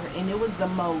apologized for it. And it was the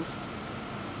most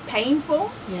painful,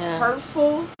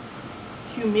 hurtful,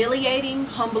 humiliating,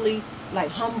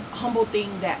 humble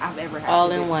thing that I've ever had. All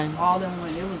in one.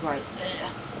 It was like,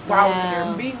 God was in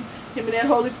there beating him and that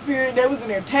Holy Spirit. They was in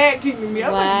there tag teaming me. I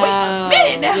was like,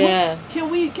 wait a minute now. Yeah.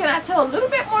 Can I tell a little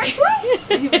bit more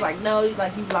truth? And he was like, no. He's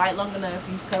like, you've lied long enough.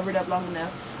 You've covered up long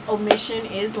enough. Omission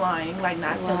is lying. Like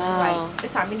not telling. Like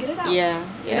it's time to get it out. Yeah.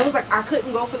 And it was like I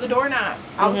couldn't go for the doorknob.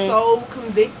 I was so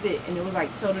convicted, and it was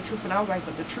like tell the truth, and I was like,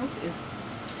 but the truth is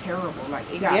terrible. Like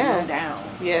it got low down.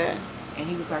 Yeah. And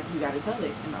he was like, you got to tell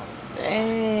it, and I was like,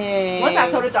 dang. Once I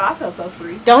told it though, I felt so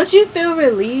free. Don't you feel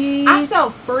relieved? I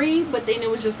felt free, but then it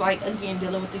was just like, again,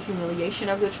 dealing with the humiliation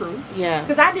of the truth. Yeah.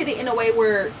 Because I did it in a way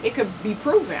where it could be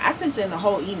proven. I sent in the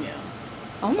whole email.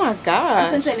 Oh my gosh.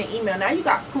 I sent in an email. Now you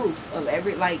got proof of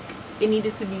every, like, it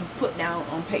needed to be put down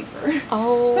on paper.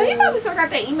 Oh. So he probably still got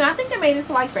that email. I think they made it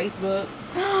to like Facebook.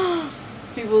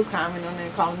 People was commenting on there,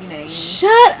 calling me names.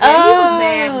 Shut up. He was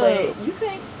mad, but you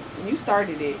think you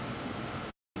started it.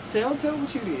 Tell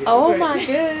what you did. Oh my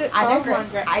god.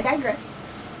 I digress.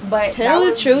 But tell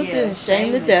the truth and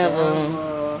shame the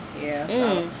devil. Yeah.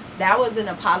 So that was an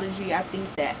apology. I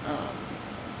think that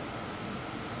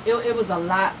it was a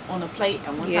lot on the plate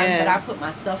at one time, but I put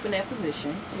myself in that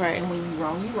position. Right. And when you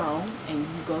wrong, and you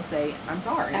go say, I'm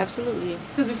sorry. Absolutely.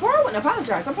 Because before I wouldn't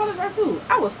apologize. Apologize who?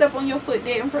 I will step on your foot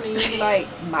dead in front of you and be like,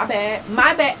 my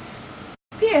bad.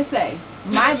 PSA.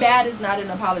 My bad is not an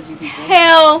apology, people.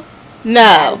 Hell no.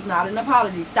 That is not an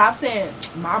apology. Stop saying,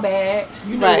 my bad.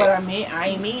 You know what I meant. I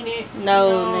ain't mean it.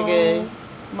 No, nigga.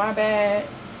 My bad.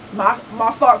 My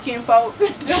fault, kinfolk.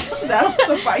 That'll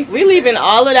suffice. We leaving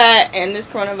all of that and this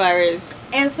coronavirus.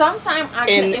 And sometimes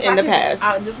in the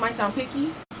past. This might sound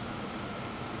picky.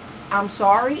 I'm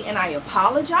sorry and I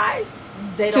apologize.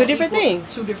 Two different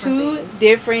things. I'm glad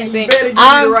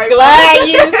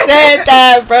you said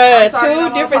that, bro. Two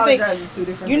different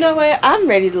things. You know what? I'm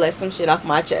ready to let some shit off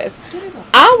my chest.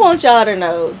 I want y'all to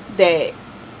know that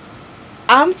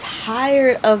I'm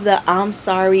tired of the I'm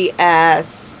sorry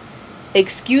ass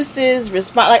excuses,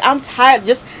 response. Like, I'm tired.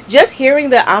 Just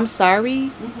hearing the I'm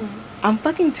sorry. I'm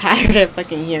fucking tired of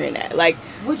fucking hearing that. Like,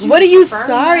 what are you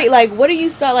sorry? That? Like, what are you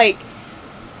sorry? Like,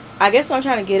 I guess what I'm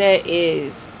trying to get at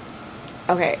is,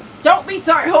 okay. Don't be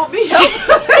sorry, hold me.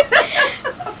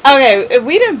 Okay, if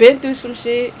we done been through some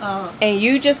shit, and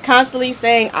you just constantly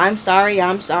saying, I'm sorry,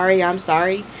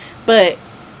 but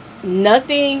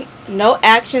nothing, no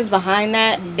actions behind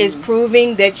that is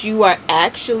proving that you are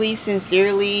actually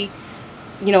sincerely,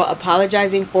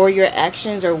 apologizing for your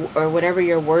actions or whatever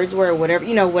your words were or whatever,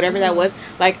 whatever that was.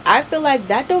 Like, I feel like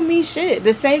that don't mean shit.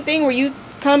 The same thing where you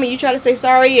come and you try to say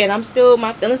sorry and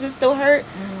my feelings is still hurt.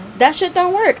 That shit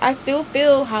don't work. I still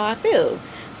feel how I feel.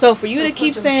 So for you to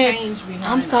keep saying,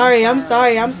 I'm sorry,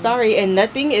 and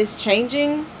nothing is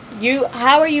changing,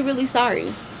 how are you really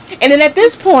sorry? And then at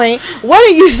this point, what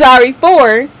are you sorry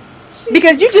for?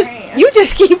 Because you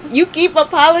keep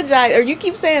apologizing, or you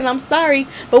keep saying I'm sorry,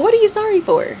 but what are you sorry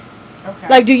for? Okay.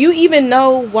 Like, do you even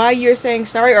know why you're saying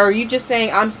sorry, or are you just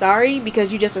saying I'm sorry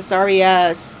because you just a sorry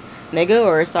ass nigga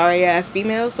or a sorry ass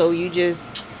female? So you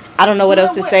just, I don't know what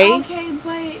else to say. Okay,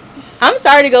 but I'm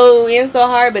sorry to go in so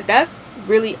hard, but that's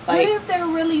really like. What if they're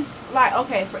really like,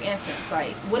 okay, for instance,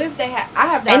 like, what if I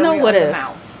have diarrhea in the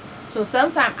mouth? So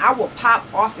sometimes I will pop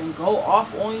off and go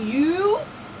off on you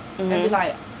and be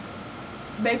like,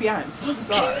 baby, I'm so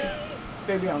sorry.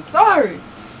 Baby, I'm sorry.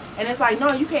 And it's like,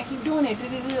 no, you can't keep doing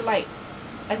it. Like,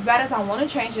 as bad as I want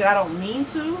to change it, I don't mean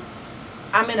to.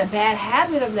 I'm in a bad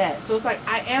habit of that. So it's like,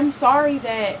 I am sorry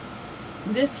that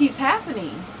this keeps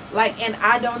happening. Like, and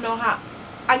I don't know how.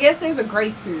 I guess there's a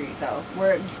grace period, though,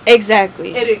 where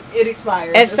exactly it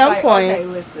expires. At some point. Okay,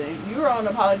 listen, you were on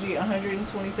apology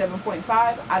 127.5.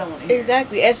 I don't want to hear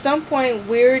exactly. At some point,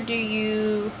 where do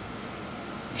you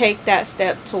take that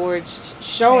step towards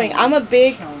showing? I'm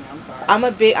big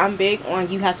on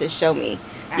you have to show me.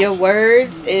 Action. Your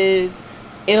words is,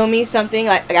 it'll mean something.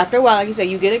 Like, after a while, like you said,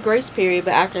 you get a grace period,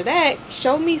 but after that,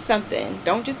 show me something.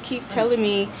 Don't just keep telling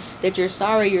me that you're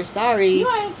sorry. You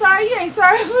ain't sorry. You ain't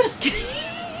sorry.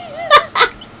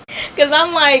 Because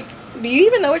I'm like, do you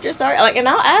even know what you're sorry? Like, and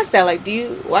I'll ask that. Like,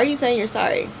 why are you saying you're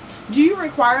sorry? Do you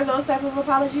require those type of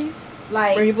apologies?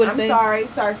 Like, I'm sorry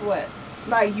for what?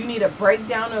 Like, you need a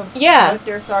breakdown of what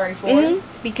they're sorry for? Mm-hmm.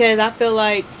 Because I feel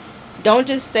like, don't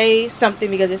just say something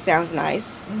because it sounds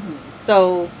nice.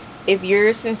 So, if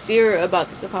you're sincere about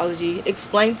this apology,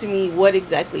 explain to me what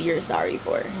exactly you're sorry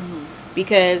for.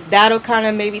 Because that'll kind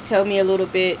of maybe tell me a little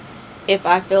bit if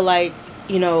I feel like,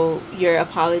 your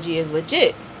apology is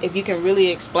legit. If you can really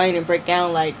explain and break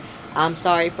down, like, I'm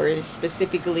sorry for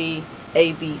specifically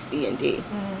A, B, C, and D.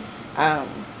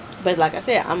 But like I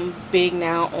said, I'm big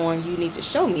now on you need to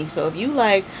show me. So if you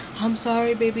like, I'm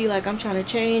sorry, baby, like, I'm trying to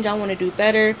change, I want to do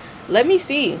better, let me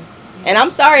see. And I'm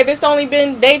sorry if it's only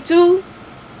been day 2.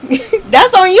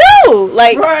 That's on you.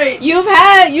 Like, right.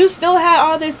 You still had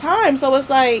all this time. So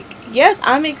it's like, yes,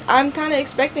 I'm kind of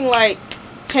expecting, like,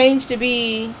 change to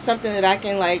be something that I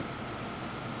can, like,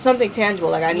 something tangible.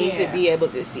 Like, I need to be able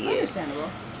to see it. Understandable.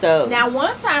 So now,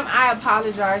 one time I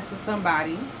apologized to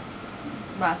somebody,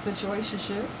 my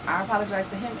situationship. I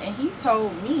apologized to him, and he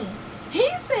told me, he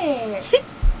said,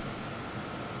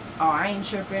 oh, I ain't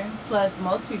tripping. Plus,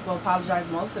 most people apologize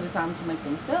most of the time to make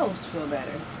themselves feel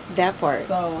better. That part.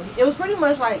 So it was pretty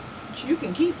much like, you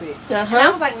can keep it. And I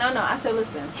was like, no. I said,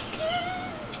 listen.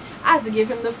 I had to give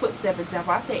him the footstep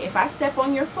example. I said, if I step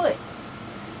on your foot,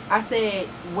 I said,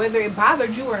 whether it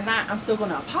bothered you or not, I'm still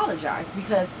going to apologize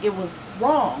because it was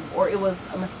wrong or it was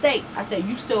a mistake. I said,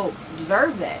 you still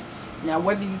deserve that. Now,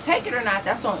 whether you take it or not,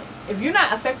 that's on. If you're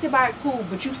not affected by it, cool,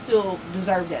 but you still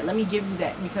deserve that. Let me give you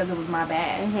that because it was my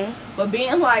bad. But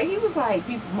being like, he was like,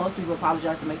 most people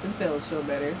apologize to make themselves feel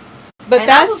better. But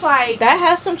that was like, that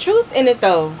has some truth in it,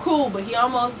 though. Cool, but he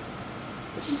almost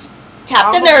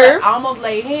tapped the nerve. I almost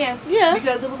laid hands. Yeah.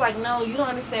 Because it was like, no, you don't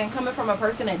understand. Coming from a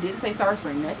person that didn't say sorry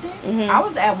for nothing, I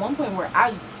was at one point where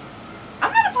I'm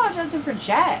not apologizing for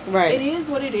jack. Right. It is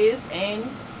what it is, and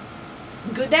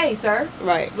good day, sir.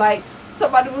 Right. Like,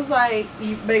 somebody was like,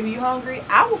 baby, you hungry?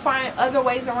 I will find other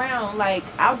ways around. Like,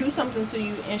 I'll do something to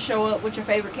you and show up with your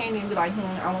favorite candy and be like,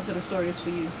 I went to the store, this for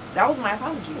you. That was my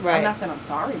apology. Right. I'm not saying I'm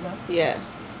sorry, though. Yeah.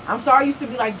 I'm sorry used to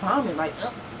be like vomit. Like,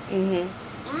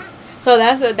 So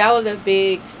that was a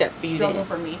big step for you. Struggle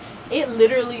for me. It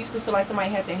literally used to feel like somebody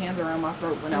had their hands around my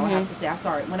throat when I would have to say I'm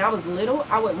sorry. When I was little,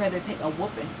 I would rather take a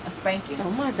whooping, a spanking.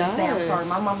 Oh my God. Say I'm sorry.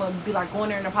 My mama would be like, go in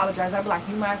there and apologize. I'd be like,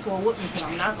 you might as well whoop me because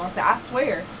I'm not going to say. I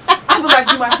swear. I'd be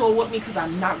like, you might as well whoop me because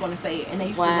I'm not going to say it. And they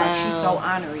used to be like, she's so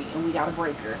honorary and we got to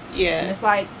break her. Yeah. And it's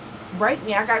like, break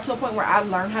me. I got to a point where I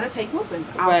learned how to take whoopings.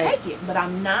 I'll take it, but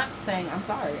I'm not saying I'm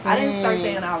sorry. I didn't start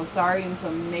saying I was sorry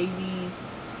until maybe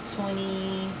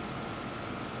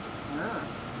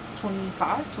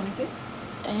 25, 26.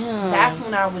 Damn. That's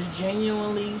when I was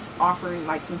genuinely offering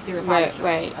like sincere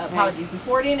apologies. Apologies.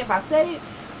 Before then, if I said it,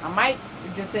 I might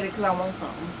just said it because I want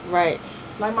something. Right.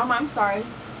 Like, Mama, I'm sorry.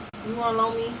 You want to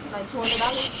loan me like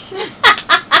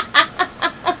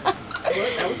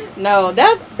 $200? No,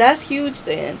 that's huge.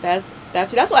 Then that's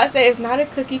why I say it's not a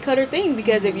cookie cutter thing,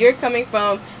 because if you're coming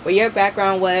from where your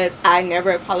background was, I never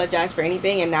apologized for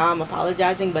anything, and now I'm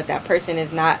apologizing, but that person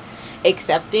is not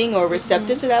accepting or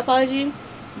receptive to that apology,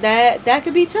 that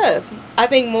could be tough. I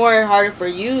think more harder for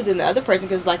you than the other person,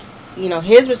 because like, you know,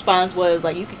 his response was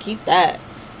like, you could keep that.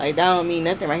 Like, that don't mean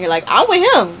nothing right here. Like, I'm with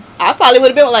him. I probably would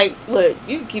have been like, look,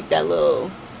 you can keep that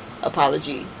little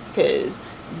apology, because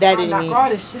that didn't mean... all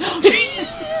this shit on me.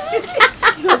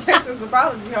 You gonna take this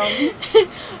apology on me?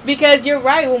 Because you're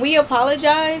right. When we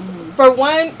apologize, for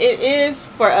one, it is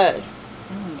for us.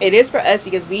 It is for us,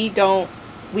 because we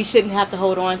shouldn't have to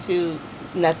hold on to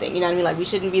nothing. You know what I mean? Like, we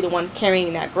shouldn't be the one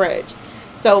carrying that grudge.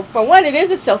 So, for one, it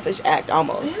is a selfish act,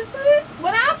 almost. Is it?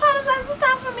 When I apologize, it's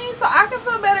not for me, so I can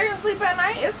feel better and sleep at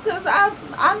night. It's because I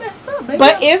messed up. Baby,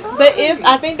 but if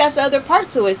I think that's the other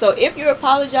part to it. So, if you're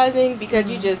apologizing because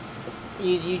you just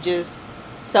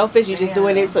selfish, you're just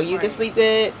doing it so you can sleep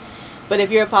good. But if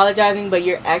you're apologizing, but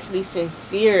you're actually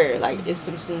sincere, like, it's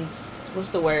some what's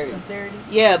the word? Sincerity.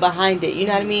 Yeah, behind it. You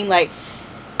know what I mean? Like,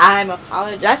 I'm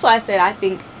apologizing. That's why I said I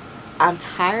think I'm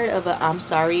tired of a I'm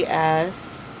sorry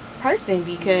ass person,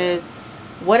 because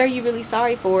what are you really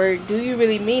sorry for? Do you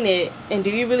really mean it? And do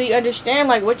you really understand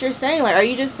like what you're saying? Like, are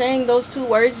you just saying those two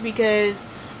words because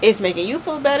it's making you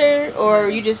feel better, or are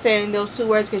you just saying those two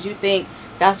words because you think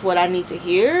that's what I need to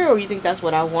hear, or you think that's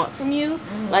what I want from you?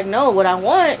 Like, no, what I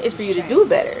want is for you to do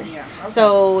better.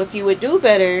 So if you would do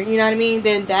better, you know what I mean,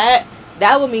 then that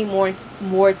would mean more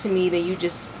to me than you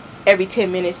just every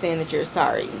 10 minutes saying that you're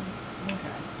sorry. Okay.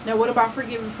 Now, what about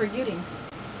forgiving, forgetting?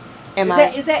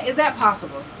 Is that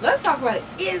possible? Let's talk about it.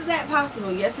 Is that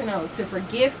possible? Yes or no? To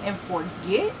forgive and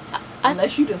forget?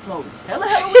 Unless you just smoke hella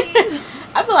weed.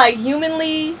 I feel like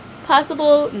humanly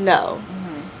possible, no.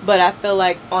 But I feel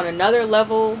like on another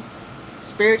level,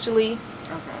 spiritually,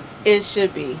 it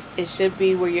should be. It should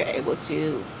be where you're able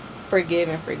to forgive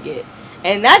and forget.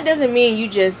 And that doesn't mean you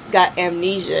just got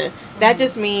amnesia. That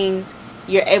just means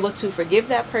you're able to forgive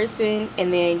that person,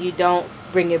 and then you don't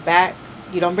bring it back.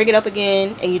 You don't bring it up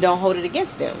again, and you don't hold it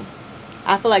against them.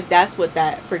 I feel like that's what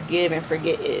that forgive and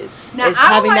forget is. Now, it's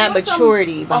having that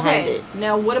maturity behind it.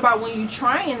 Now, what about when you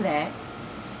trying that,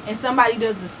 and somebody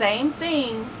does the same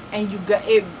thing, and you got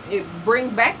it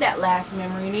brings back that last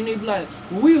memory, and then they be like,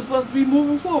 well, we were supposed to be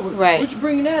moving forward. Right. What you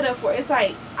bringing that up for? It's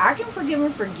like, I can forgive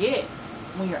and forget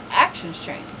when your actions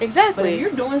change. Exactly. But if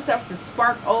you're doing stuff to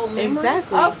spark old memories,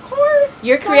 exactly. Of course.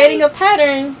 You're creating a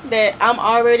pattern that I'm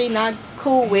already not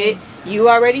cool with. You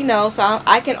already know, so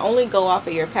I can only go off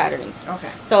of your patterns.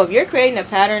 Okay. So if you're creating a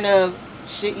pattern of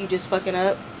shit you just fucking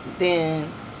up, then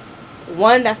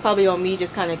one, that's probably on me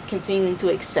just kind of continuing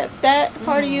to accept that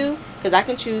part of you, because I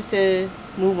can choose to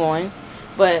move on.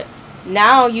 But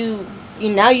now you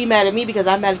mad at me because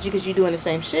I'm mad at you because you're doing the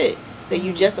same shit that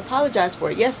you just apologized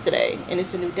for yesterday, and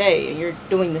it's a new day and you're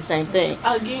doing the same thing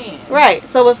again. Right.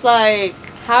 So it's like,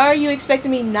 how are you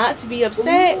expecting me not to be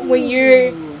upset when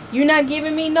you're not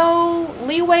giving me no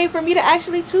leeway for me to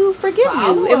actually to forgive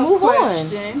you and move on?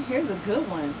 Here's a good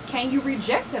one. Can you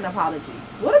reject an apology?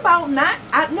 What about not?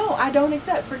 No, I don't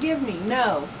accept. Forgive me.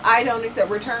 No, I don't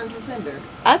accept. Return to sender.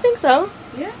 I think so.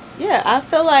 Yeah. Yeah, I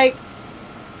feel like,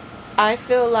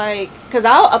 because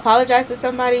I'll apologize to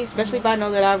somebody, especially if I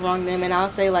know that I wronged them, and I'll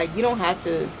say like, you don't have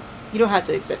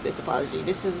to accept this apology.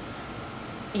 This is,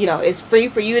 it's free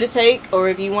for you to take, or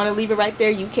if you want to leave it right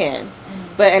there, you can.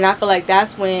 And I feel like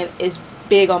that's when it's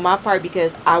big on my part,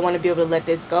 because I want to be able to let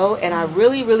this go, and I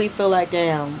really, really feel like,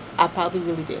 damn, I probably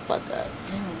really did fuck up.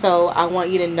 So I want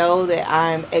you to know that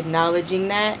I'm acknowledging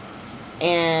that,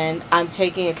 and I'm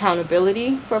taking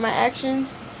accountability for my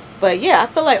actions. But yeah, I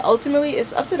feel like ultimately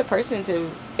it's up to the person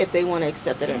if they want to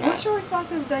accept it or not. What's your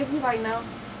responsibility? Be like, no,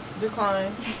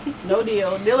 decline, no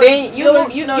deal. Then you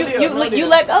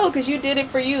let go, because you did it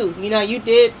for you. You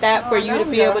did that for you to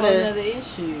be able to. Another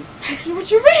issue. What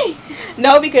you mean?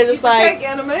 No, because it's like cake,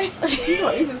 anime. You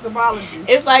gonna eat this apology?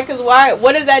 It's like, because why?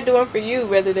 What is that doing for you,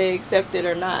 whether they accept it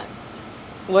or not?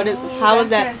 How is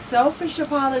that? That selfish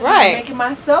apology, right? Making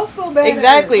myself feel better.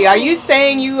 Exactly. Are you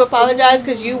saying you apologize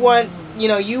because you want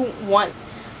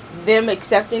them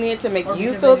accepting it to make or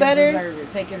you feel better. Deserve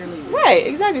it. Take it or leave it. Right,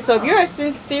 exactly. So if you're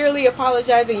sincerely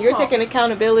apologizing, you're taking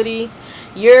accountability,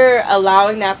 you're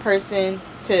allowing that person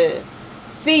to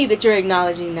see that you're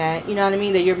acknowledging that, you know what I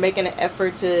mean, that you're making an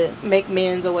effort to make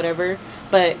amends or whatever,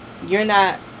 but you're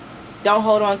not, don't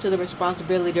hold on to the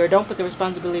responsibility, or don't put the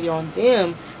responsibility on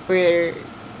them for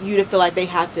you to feel like they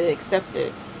have to accept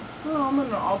it. Well, I'm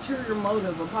an ulterior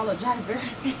motive apologizer.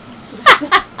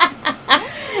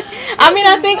 I mean,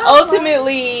 I think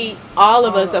ultimately all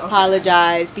of us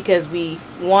apologize because we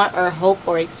want or hope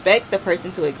or expect the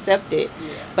person to accept it.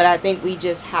 Yeah. But I think we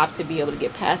just have to be able to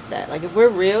get past that. Like, if we're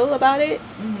real about it,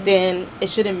 then it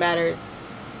shouldn't matter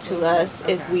to us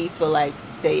if we feel like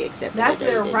they accept it. That's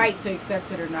their right to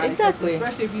accept it or not. Exactly.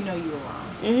 Especially if you know you were wrong.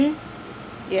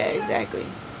 Mm-hmm. Yeah, exactly.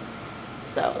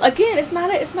 So, again, it's not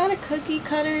a cookie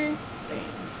cutter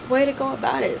way to go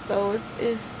about it. So,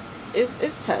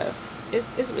 it's tough.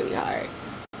 It's really hard.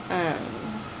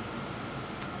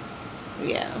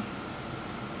 Yeah.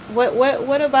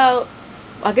 What about?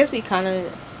 I guess we kind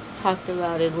of talked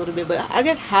about it a little bit, but I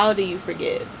guess how do you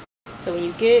forgive? So when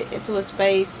you get into a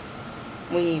space,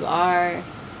 when you are,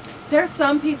 there's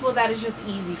some people that is just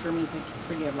easy for me to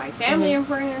forgive, like family and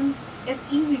friends. It's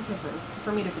easy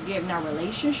for me to forgive. Now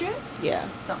relationships,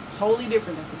 something totally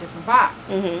different. That's a different box.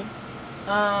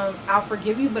 I'll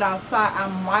forgive you, but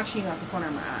I'm watching you out the corner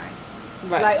of my eye.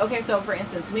 Right. Like, okay, so for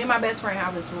instance, me and my best friend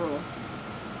have this rule.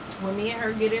 When me and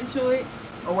her get into it,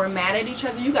 or we're mad at each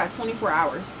other, you got 24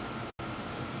 hours.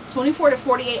 24 to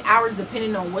 48 hours,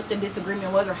 depending on what the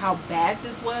disagreement was or how bad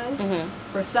this was,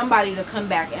 for somebody to come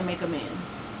back and make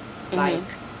amends. Like,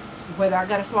 whether I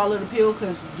got to swallow the pill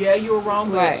because, you were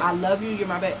wrong, but I love you, you're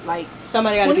my best. Like,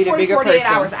 somebody got to be the bigger 48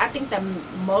 person. Hours. I think the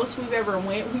most we've ever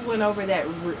we went over that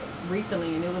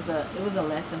recently, and it was a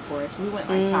lesson for us. We went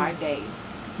like 5 days.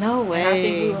 No way. And I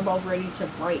think we were both ready to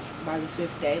break by the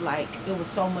 5th day. Like, it was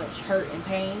so much hurt and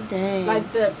pain. Dang. Like,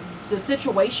 the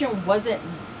situation wasn't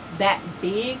that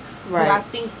big. Right. But I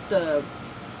think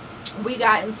we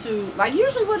got into, like,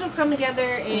 usually we'll just come together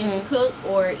and cook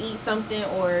or eat something,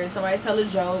 or somebody tell a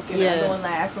joke and everyone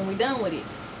laugh and we done with it.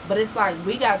 But it's like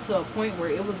we got to a point where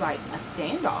it was like a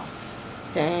standoff.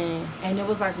 Dang. And it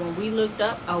was like when we looked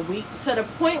up a week, to the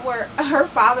point where her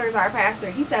father is our pastor.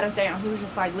 He sat us down. He was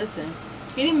just like, listen.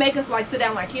 He didn't make us like sit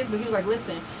down like kids, but he was like,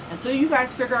 listen, until you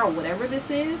guys figure out whatever this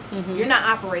is, you're not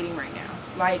operating right now.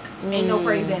 Like, ain't no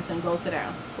praise dancing, go sit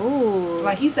down. Ooh.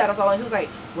 Like, he sat us all, he was like,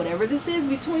 whatever this is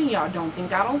between y'all, don't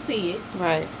think I don't see it.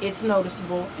 Right. It's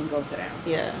noticeable, and go sit down.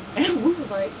 Yeah. And we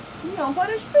was like, you don't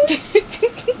punish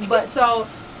me? But so,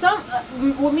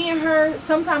 with me and her,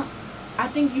 sometimes I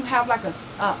think you have like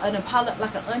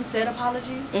an unsaid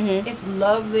apology. It's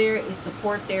love there, it's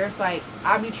support there. It's like,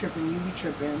 I be tripping, you be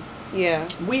tripping. Yeah.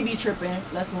 We be tripping.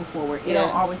 Let's move forward. It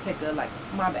don't always take a, like,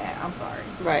 my bad, I'm sorry.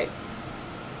 Right.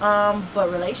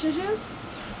 But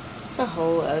relationships, it's a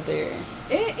whole other.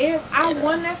 It is. I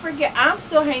want to forget. I'm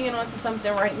still hanging on to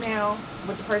something right now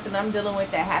with the person I'm dealing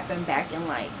with that happened back in,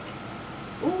 like,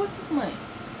 what's this month?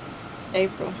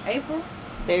 April.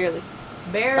 Barely.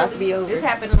 About to be over. This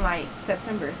happened in, like,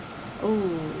 September.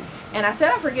 Ooh. And I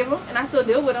said I forgive him, and I still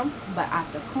deal with him. But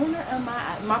at the corner of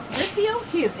my peripheral,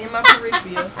 he is in my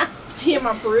peripheral. He in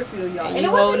my peripheral, y'all. And you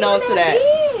holding on to that.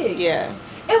 Big. Yeah.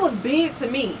 It was big to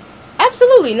me.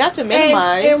 Absolutely, not to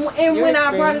minimize. And when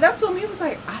I brought it up to him, he was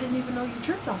like, I didn't even know you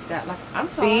tripped off that. Like, I'm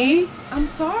sorry. See? I'm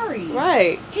sorry.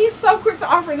 Right. He's so quick to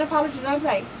offer an apology, and I'm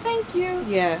like, thank you.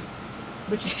 Yeah.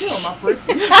 But you're still on my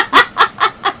peripheral.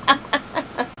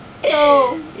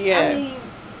 So, yeah. I mean,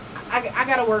 I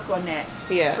got to work on that.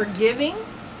 Yeah. Forgiving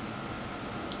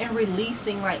and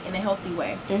releasing, like, in a healthy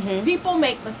way. People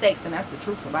make mistakes, and that's the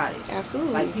truth about it.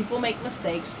 Absolutely. Like, people make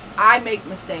mistakes. I make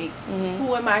mistakes.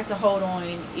 Who am I to hold on?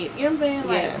 You know what I'm saying?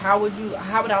 Like, how would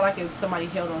I like if somebody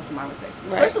held on to my mistakes?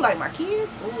 Right. Especially, like, my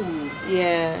kids. Ooh.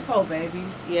 Yeah. Oh, babies.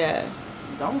 Yeah.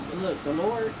 Don't, look, the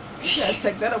Lord, you gotta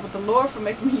take that up with the Lord for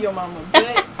making me your mama.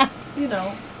 But, you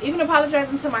know, even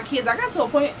apologizing to my kids, I got to a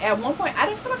point, at one point, I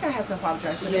didn't feel like I had to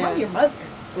apologize to them. I'm your mother.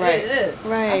 Right.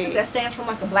 Right. I think that stands for,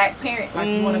 like, a black parent. Like,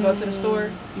 you want to go to the store,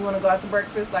 you want to go out to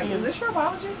breakfast. Like, is this your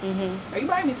apology? Are you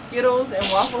buying me Skittles and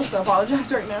waffles to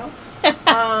apologize right now?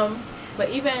 But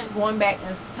even going back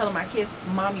and telling my kids,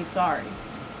 Mom, you sorry.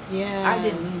 Yeah. I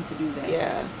didn't mean to do that.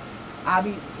 Yeah.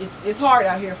 It's hard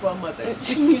out here for a mother.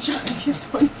 You trying to get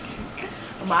 20.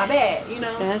 My bad, you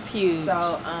know. That's huge.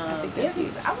 So, I think that's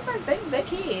huge. I was like, they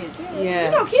kids. Yeah.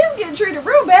 You know, kids get treated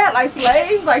real bad, like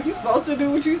slaves. Like, you're supposed to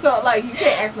do what you saw. Like, you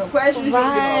can't ask no questions. You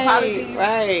can't get no apologies.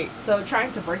 Right. So,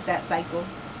 trying to break that cycle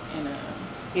and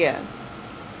yeah,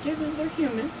 give them, they're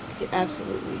humans. Yeah,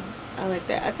 absolutely. I like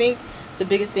that. I think the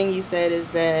biggest thing you said is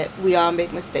that we all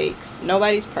make mistakes.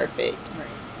 Nobody's perfect.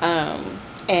 Right.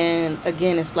 And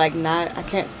again, it's like not, I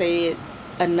can't say it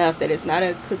enough that it's not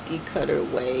a cookie cutter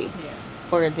way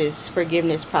for this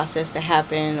forgiveness process to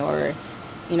happen, or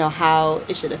how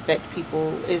it should affect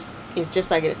people. It's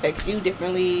just like it affects you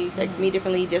differently, affects me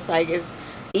differently. Just like it's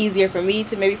easier for me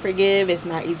to maybe forgive, it's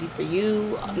not easy for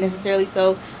you necessarily.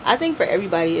 So I think for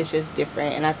everybody it's just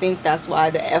different, and I think that's why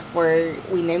the F word,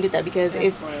 we named it that, because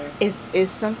it's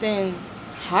something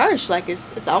harsh. Like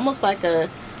it's almost like a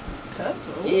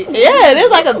it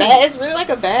is like a bad, it's really like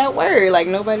a bad word. Like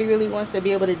nobody really wants to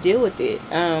be able to deal with it,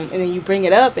 and then you bring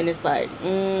it up and it's like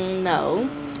no.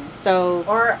 So,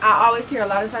 or I always hear a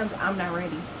lot of times, I'm not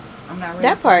ready.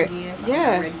 That part, forgive. I'm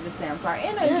not ready to say I'm sorry.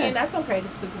 And again, that's okay too,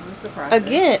 because it's a process.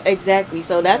 Again, exactly.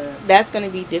 So that's going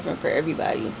to be different for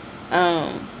everybody.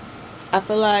 I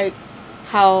feel like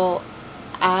how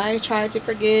I try to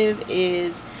forgive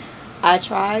is I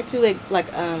try to,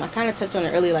 like, I kind of touched on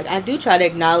it earlier. Like, I do try to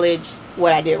acknowledge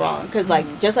what I did wrong. Because,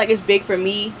 like, just like it's big for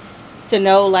me to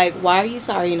know, like, why are you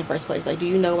sorry in the first place? Like, do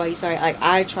you know why you're sorry? Like,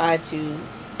 I try to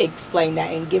explain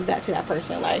that and give that to that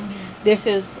person. Like, this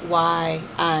is why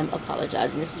I'm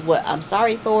apologizing. This is what I'm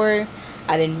sorry for.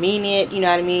 I didn't mean it. You know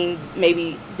what I mean?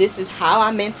 Maybe this is how I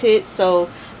meant it. So,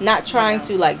 not trying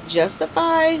to, like,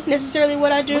 justify necessarily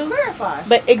what I do. But clarify.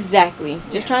 But exactly.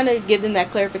 Just trying to give them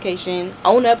that clarification.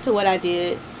 Own up to what I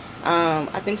did.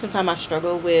 I think sometimes I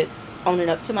struggle with owning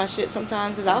up to my shit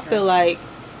sometimes. Because I'll feel like,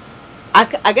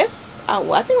 I guess, I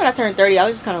think when I turned 30, I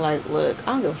was just kind of like, look,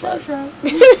 I don't give a fuck.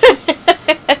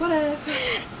 Whatever.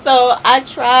 So I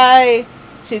try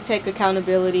to take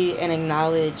accountability and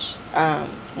acknowledge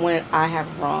when I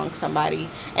have wronged somebody,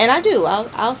 and I do.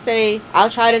 I'll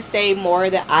try to say more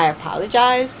that I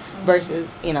apologize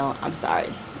versus I'm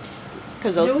sorry.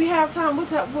 Because do we have time? What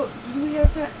do we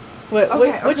have time?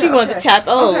 What you want to tap?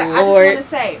 Oh, okay. Lord. I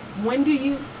just want to say, when do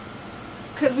you?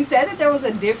 Because we said that there was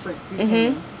a difference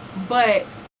between, but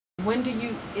when do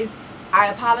you I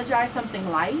apologize something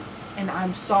light, and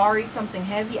I'm sorry something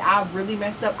heavy. I really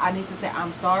messed up. I need to say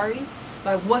I'm sorry.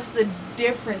 Like, what's the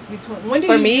difference between, when do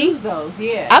you use those?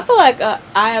 Yeah. I feel like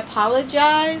I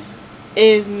apologize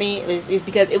is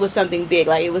because it was something big.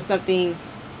 Like, it was something,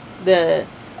 the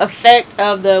effect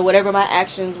of whatever my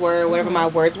actions were, whatever my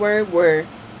words were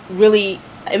really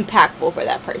impactful for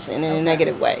that person in a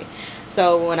negative way.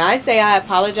 So when I say I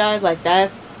apologize, like,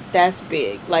 that's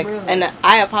big. Like, really? And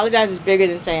I apologize is bigger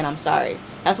than saying I'm sorry.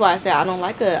 That's why I say I don't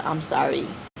like a I'm sorry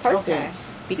person. Okay.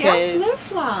 Because see, I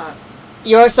flip-flop.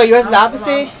 Yours is the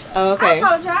opposite? Oh, okay. I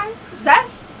apologize.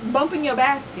 That's bumping your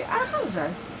basket. I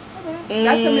apologize. Okay.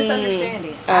 That's a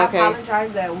misunderstanding. Okay. I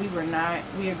apologize that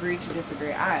we agreed to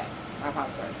disagree. I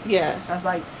apologize. Yeah. That's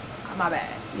like, my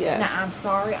bad. Yeah. Now, I'm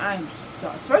sorry. I'm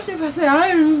sorry. Especially if I say I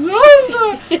am so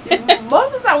sorry.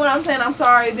 Most of the time when I'm saying I'm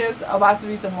sorry, there's about to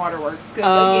be some waterworks.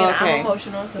 Because, again, I'm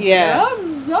emotional. So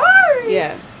I'm sorry.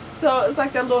 Yeah. So it's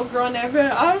like that little girl in that video.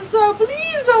 I'm sorry.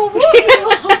 Please don't move me.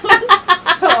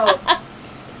 So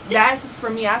that's, for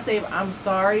me, I say I'm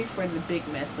sorry for the big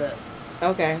mess ups.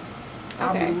 Okay.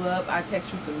 I blew up. I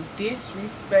text you some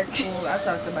disrespectful. I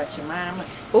talked about your mama.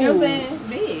 You know what I'm saying?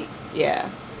 Big. Yeah.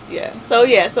 So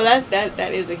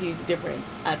that is a huge difference,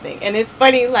 I think. And it's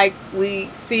funny, like, we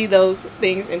see those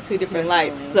things in two different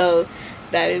lights. So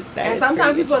that is and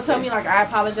sometimes people tell me, like, I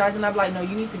apologize, and I'm like, no,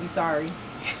 you need to be sorry.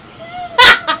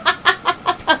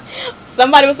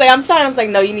 Somebody will say I'm sorry, and I'm like,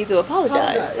 no, you need to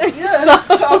apologize. Yeah.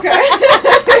 Okay.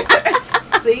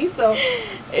 See, so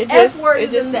F word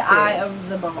is in the eye of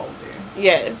the beholder.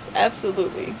 Yes,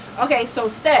 absolutely. Okay, so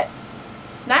steps.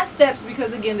 Not steps,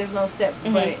 because again there's no steps,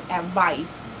 but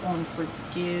advice on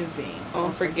forgiving.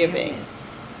 On forgiveness.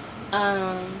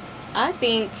 I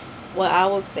think what I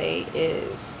will say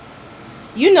is,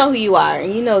 you know who you are,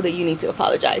 and you know that you need to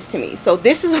apologize to me. So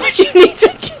this is what you need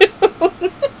to do.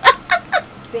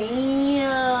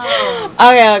 Damn.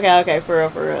 Okay. For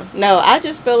real. No, I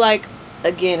just feel like,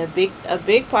 again, a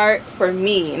big part for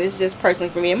me, and it's just personally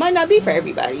for me, it might not be for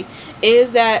everybody,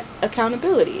 is that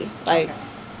accountability. Like,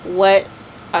 what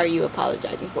are you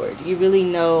apologizing for? Do you really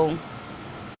know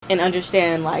and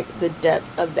understand, like, the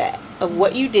depth of that, of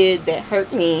what you did that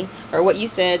hurt me, or what you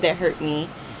said that hurt me?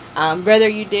 Whether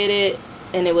you did it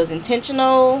and it was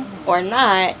intentional or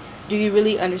not, do you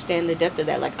really understand the depth of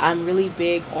that? Like, I'm really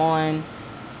big on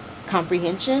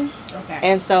comprehension. Okay.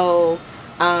 And so,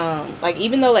 like,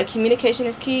 even though, like, communication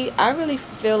is key, I really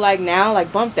feel like now,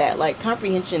 like, bump that. Like,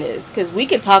 comprehension is, because we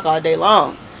can talk all day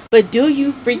long, but do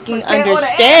you freaking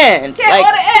understand?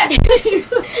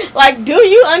 Like, like, do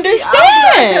you understand?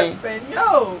 understand.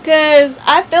 Espanol. Because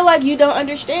I feel like you don't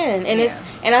understand. And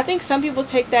and I think some people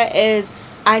take that as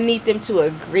I need them to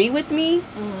agree with me.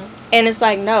 Mm-hmm. And it's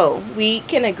like, no, we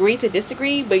can agree to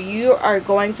disagree, but you are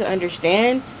going to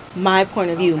understand my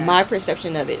point of view, my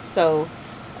perception of it. So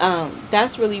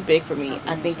that's really big for me.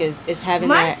 I think is having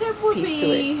that piece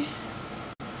to it.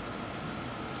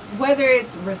 Whether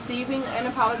it's receiving an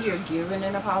apology or giving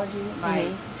an apology,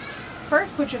 like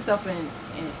first put yourself in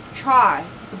try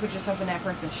to put yourself in that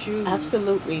person's shoes.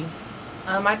 Absolutely.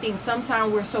 I think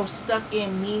sometimes we're so stuck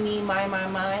in me, my.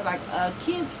 Like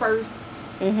kids' first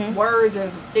words or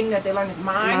thing that they learn is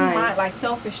mine, like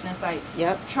selfishness. Like,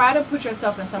 try to put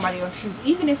yourself in somebody else's shoes.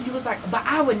 Even if you was like, but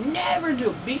I would never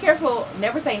do. Be careful.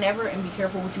 Never say never, and be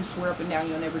careful what you swear up and down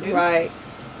you'll never do. Right.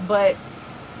 But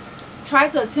try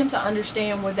to attempt to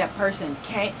understand where that person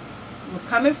was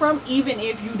coming from, even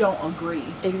if you don't agree.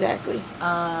 Exactly.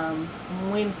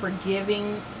 When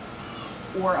forgiving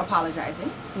or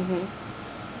apologizing.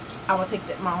 I will take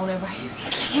my own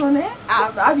advice on that.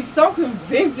 I'll be so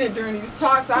convicted during these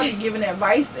talks. I'll be giving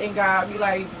advice and God be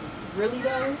like, really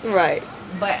though? Right.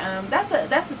 But that's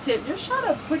a tip. Just try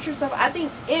to put yourself. I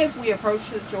think if we approach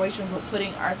situations with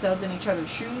putting ourselves in each other's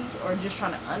shoes or just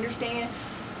trying to understand,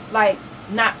 like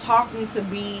not talking to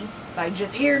be like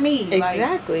just hear me,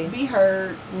 exactly, like, be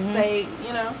heard, say,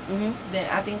 then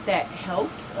I think that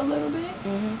helps a little bit.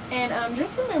 And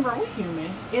just remember, we're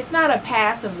human. It's not a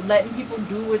pass of letting people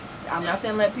do what I'm not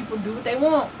saying let people do what they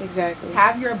want. Exactly.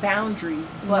 Have your boundaries,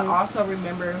 but also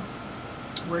remember,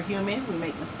 we're human. We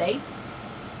make mistakes.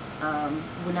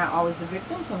 We're not always the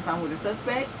victim. Sometimes we're the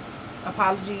suspect.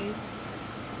 Apologies.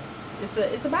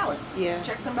 It's a balance. Yeah.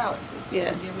 Checks and balances.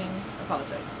 Yeah. Forgiving,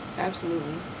 apologizing.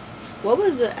 Absolutely. What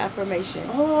was the affirmation?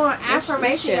 Oh,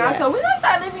 affirmation, y'all. So we're going to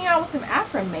start leaving y'all with some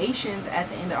affirmations at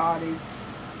the end of all this.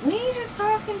 We ain't just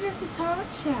talking just to talk,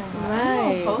 child. Right. I'm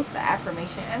going to post the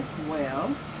affirmation as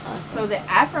well. Awesome. So the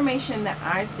affirmation that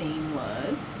I seen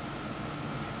was,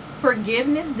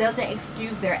 forgiveness doesn't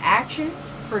excuse their actions.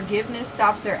 Forgiveness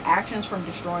stops their actions from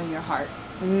destroying your heart.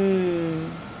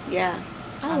 Yeah.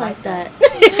 I like that.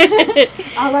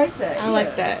 I like that. I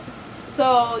like that.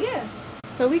 So, yeah.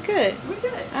 So we good. We're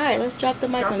good. All right, let's drop the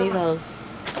mic on these hoes.